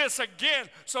need this again.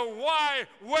 So why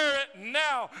wear it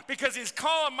now? Because he's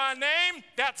calling my name.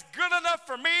 That's good enough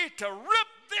for me to rip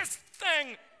this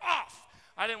thing off.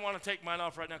 I didn't want to take mine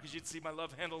off right now because you'd see my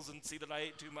love handles and see that I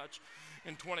ate too much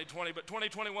in 2020. But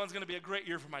 2021 is going to be a great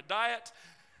year for my diet.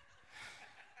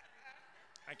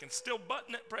 I can still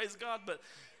button it, praise God. But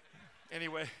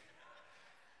anyway,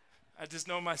 I just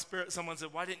know in my spirit someone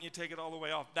said, why didn't you take it all the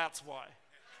way off? That's why.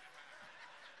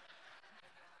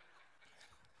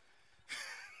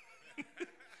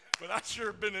 But I sure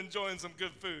have been enjoying some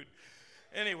good food.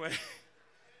 Anyway,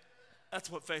 that's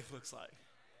what faith looks like.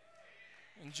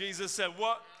 And Jesus said,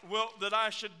 what wilt that I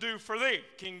should do for thee?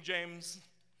 King James,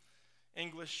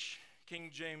 English,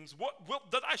 King James, what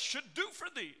wilt that I should do for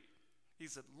thee? He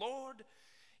said, Lord,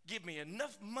 give me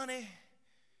enough money,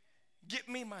 get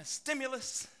me my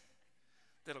stimulus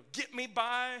that'll get me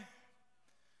by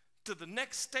to the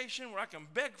next station where I can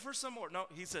beg for some more. No,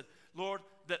 he said, Lord,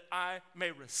 that I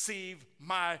may receive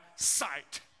my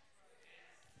sight.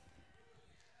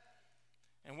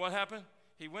 And what happened?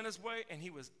 He went his way and he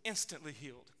was instantly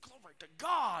healed. Glory to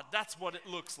God. That's what it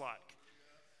looks like.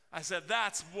 I said,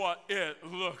 that's what it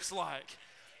looks like.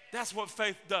 That's what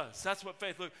faith does. That's what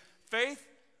faith looks. Faith,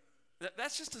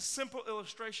 that's just a simple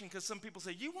illustration because some people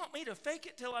say, you want me to fake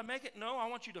it till I make it? No, I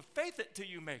want you to faith it till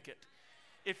you make it.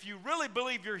 If you really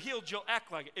believe you're healed, you'll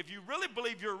act like it. If you really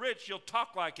believe you're rich, you'll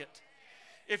talk like it.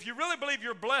 If you really believe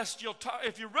you're blessed, you'll talk.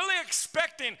 If you're really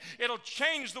expecting, it'll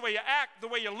change the way you act, the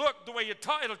way you look, the way you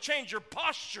talk. It'll change your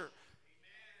posture.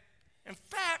 In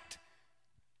fact,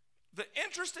 the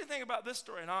interesting thing about this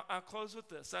story, and I'll close with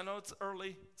this. I know it's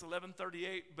early. It's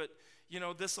 11:38, but,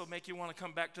 this will make you want to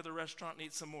come back to the restaurant and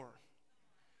eat some more.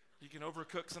 You can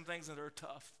overcook some things that are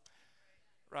tough,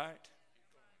 right?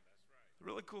 The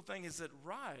really cool thing is that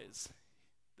rise.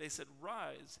 They said,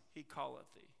 rise, he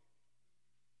calleth thee.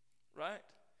 Right?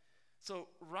 So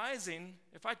rising,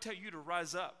 if I tell you to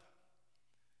rise up,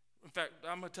 in fact,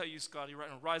 I'm going to tell you, Scotty, right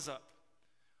now, rise up.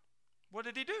 What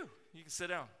did he do? You can sit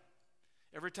down.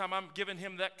 Every time I'm giving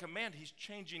him that command, he's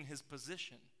changing his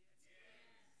position.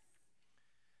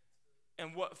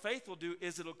 And what faith will do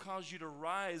is it'll cause you to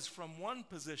rise from one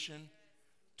position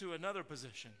to another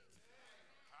position.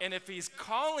 And if he's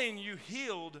calling you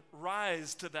healed,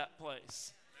 rise to that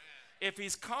place. If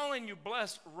he's calling you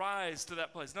blessed, rise to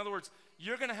that place. In other words,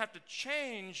 you're going to have to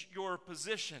change your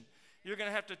position. You're going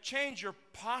to have to change your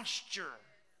posture.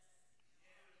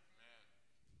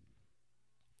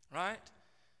 Right?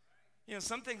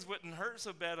 Some things wouldn't hurt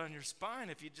so bad on your spine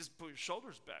if you just put your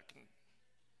shoulders back and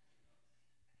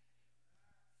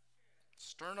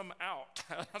sternum out.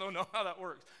 I don't know how that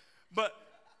works. But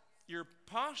your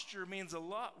posture means a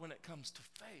lot when it comes to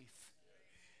faith.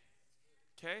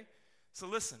 Okay? So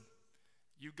listen.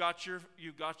 You got your,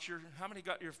 how many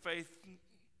got your faith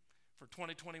for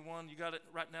 2021? You got it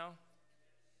right now?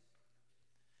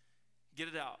 Get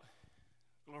it out.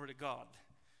 Glory to God.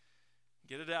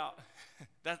 Get it out.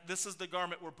 This is the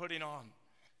garment we're putting on.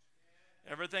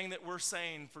 Everything that we're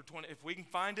saying for 20, if we can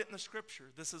find it in the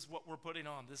scripture, this is what we're putting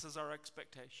on. This is our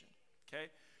expectation. Okay?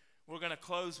 We're going to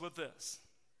close with this.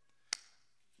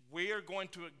 We are going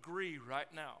to agree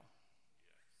right now.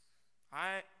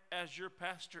 As your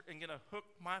pastor, am going to hook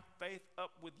my faith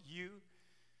up with you.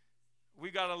 We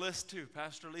got a list too.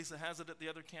 Pastor Lisa has it at the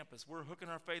other campus. We're hooking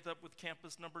our faith up with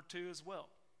campus number 2 as well.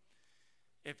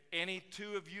 If any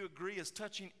two of you agree as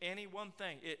touching any one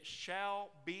thing, it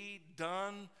shall be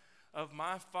done of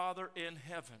my Father in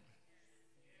heaven.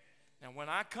 Now, when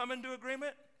I come into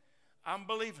agreement, I'm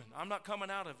believing. I'm not coming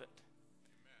out of it.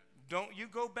 Don't you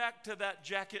go back to that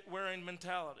jacket-wearing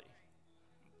mentality.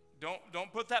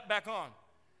 Don't put that back on.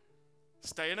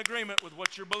 Stay in agreement with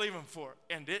what you're believing for,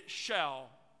 and it shall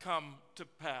come to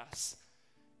pass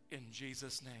in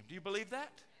Jesus' name. Do you believe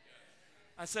that?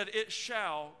 I said, it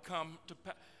shall come to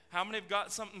pass. How many have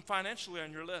got something financially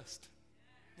on your list?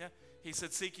 Yeah. He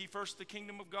said, seek ye first the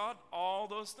kingdom of God. All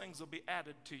those things will be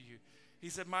added to you. He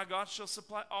said, my God shall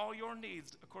supply all your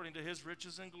needs according to his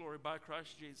riches and glory by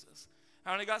Christ Jesus.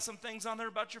 How many got some things on there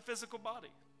about your physical body?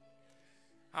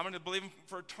 How many believe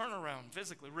for a turnaround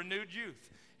physically? Renewed youth.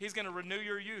 He's going to renew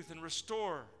your youth and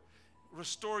restore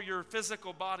your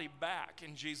physical body back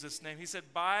in Jesus' name. He said,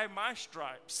 by my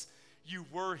stripes you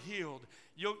were healed.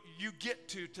 You get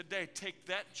to today take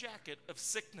that jacket of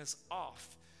sickness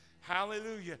off.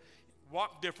 Hallelujah.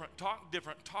 Walk different,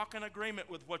 talk in agreement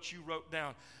with what you wrote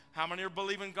down. How many are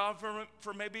believing God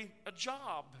for maybe a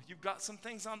job? You've got some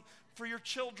things on for your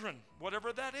children,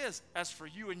 whatever that is. As for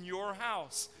you and your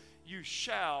house, you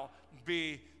shall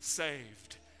be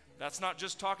saved. That's not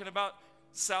just talking about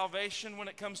salvation when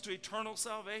it comes to eternal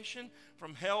salvation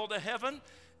from hell to heaven.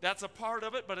 That's a part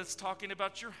of it, but it's talking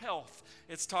about your health.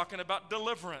 It's talking about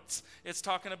deliverance. It's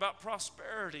talking about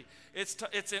prosperity. It's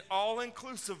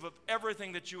all-inclusive of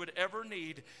everything that you would ever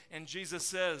need. And Jesus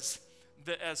says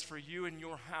that as for you and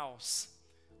your house,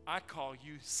 I call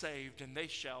you saved, and they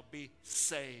shall be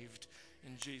saved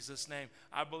in Jesus' name.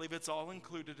 I believe it's all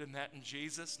included in that in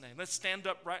Jesus' name. Let's stand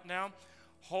up right now.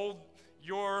 Hold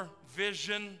your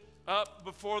vision up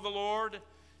before the Lord.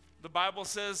 The Bible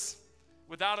says,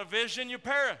 without a vision, you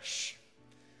perish.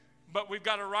 But we've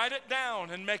got to write it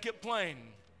down and make it plain.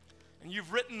 And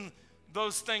you've written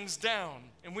those things down.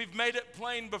 And we've made it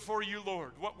plain before you,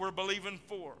 Lord, what we're believing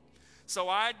for. So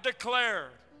I declare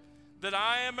that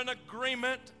I am in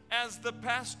agreement as the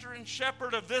pastor and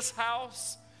shepherd of this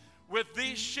house with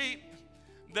these sheep,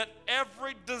 that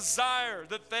every desire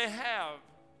that they have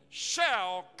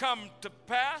shall come to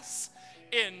pass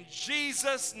in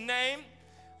Jesus' name.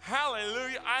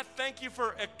 Hallelujah. I thank you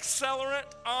for accelerant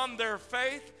on their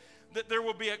faith, that there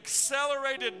will be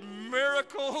accelerated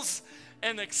miracles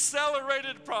and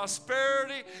accelerated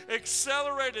prosperity,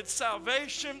 accelerated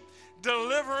salvation,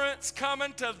 deliverance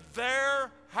coming to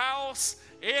their house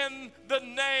in the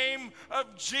name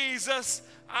of Jesus.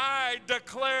 I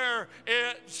declare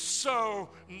it so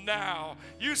now.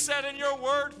 You said in your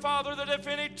word, Father, that if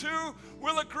any two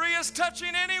will agree as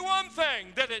touching any one thing,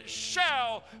 that it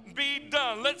shall be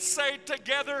done. Let's say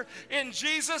together in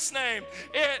Jesus' name,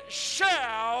 it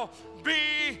shall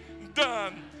be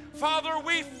done. Father,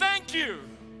 we thank you.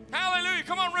 Hallelujah.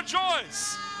 Come on,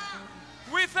 rejoice.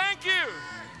 We thank you.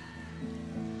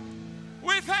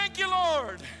 We thank you,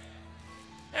 Lord.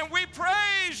 And we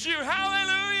praise you.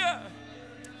 Hallelujah.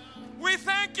 We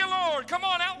thank you, Lord. Come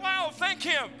on, out loud, thank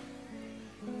him.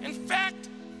 In fact,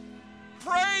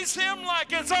 praise him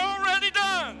like it's already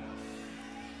done.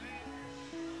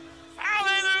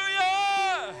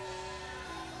 Hallelujah.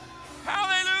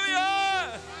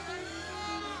 Hallelujah.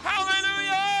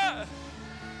 Hallelujah.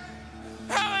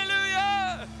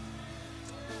 Hallelujah.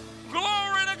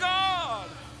 Glory to God.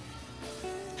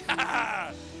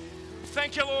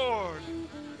 Thank you, Lord.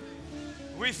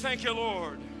 We thank you,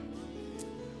 Lord.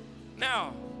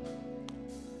 Now,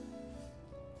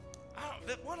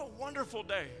 what a wonderful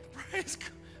day. Praise God.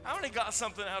 I only got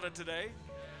something out of today.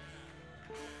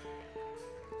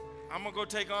 I'm going to go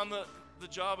take on the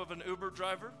job of an Uber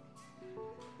driver.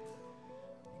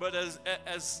 But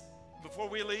as before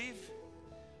we leave,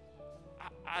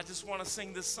 I just want to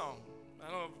sing this song.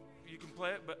 I don't know if you can play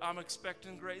it, but I'm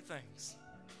expecting great things.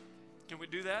 Can we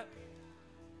do that?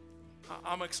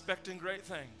 I'm expecting great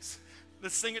things.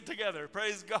 Let's sing it together.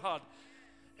 Praise God.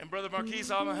 And Brother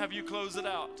Marquise, I'm going to have you close it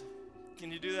out.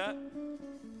 Can you do that?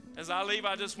 As I leave,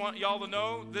 I just want y'all to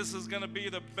know this is going to be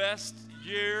the best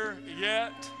year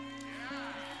yet.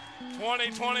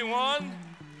 2021.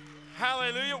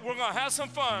 Hallelujah. We're going to have some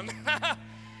fun.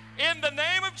 In the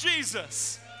name of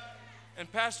Jesus.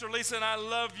 And Pastor Lisa and I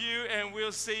love you, and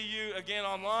we'll see you again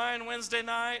online Wednesday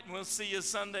night, and we'll see you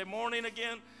Sunday morning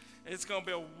again. It's going to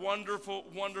be a wonderful,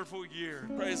 wonderful year.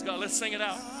 Praise God. Let's sing it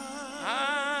out.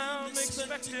 I'm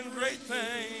expecting great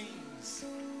things.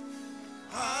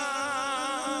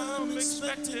 I'm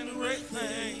expecting great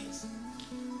things.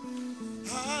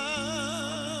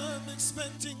 I'm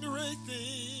expecting great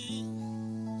things.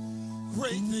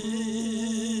 Great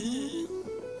things.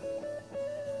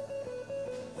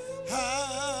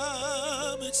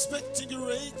 I'm expecting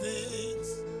great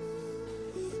things.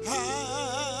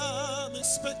 I'm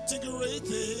expecting great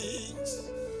things.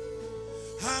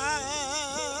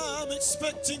 I'm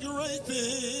expecting great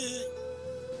things.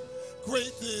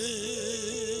 Great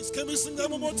things. Can we sing that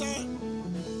one more time?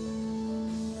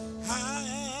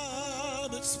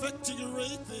 I'm expecting great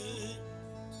things.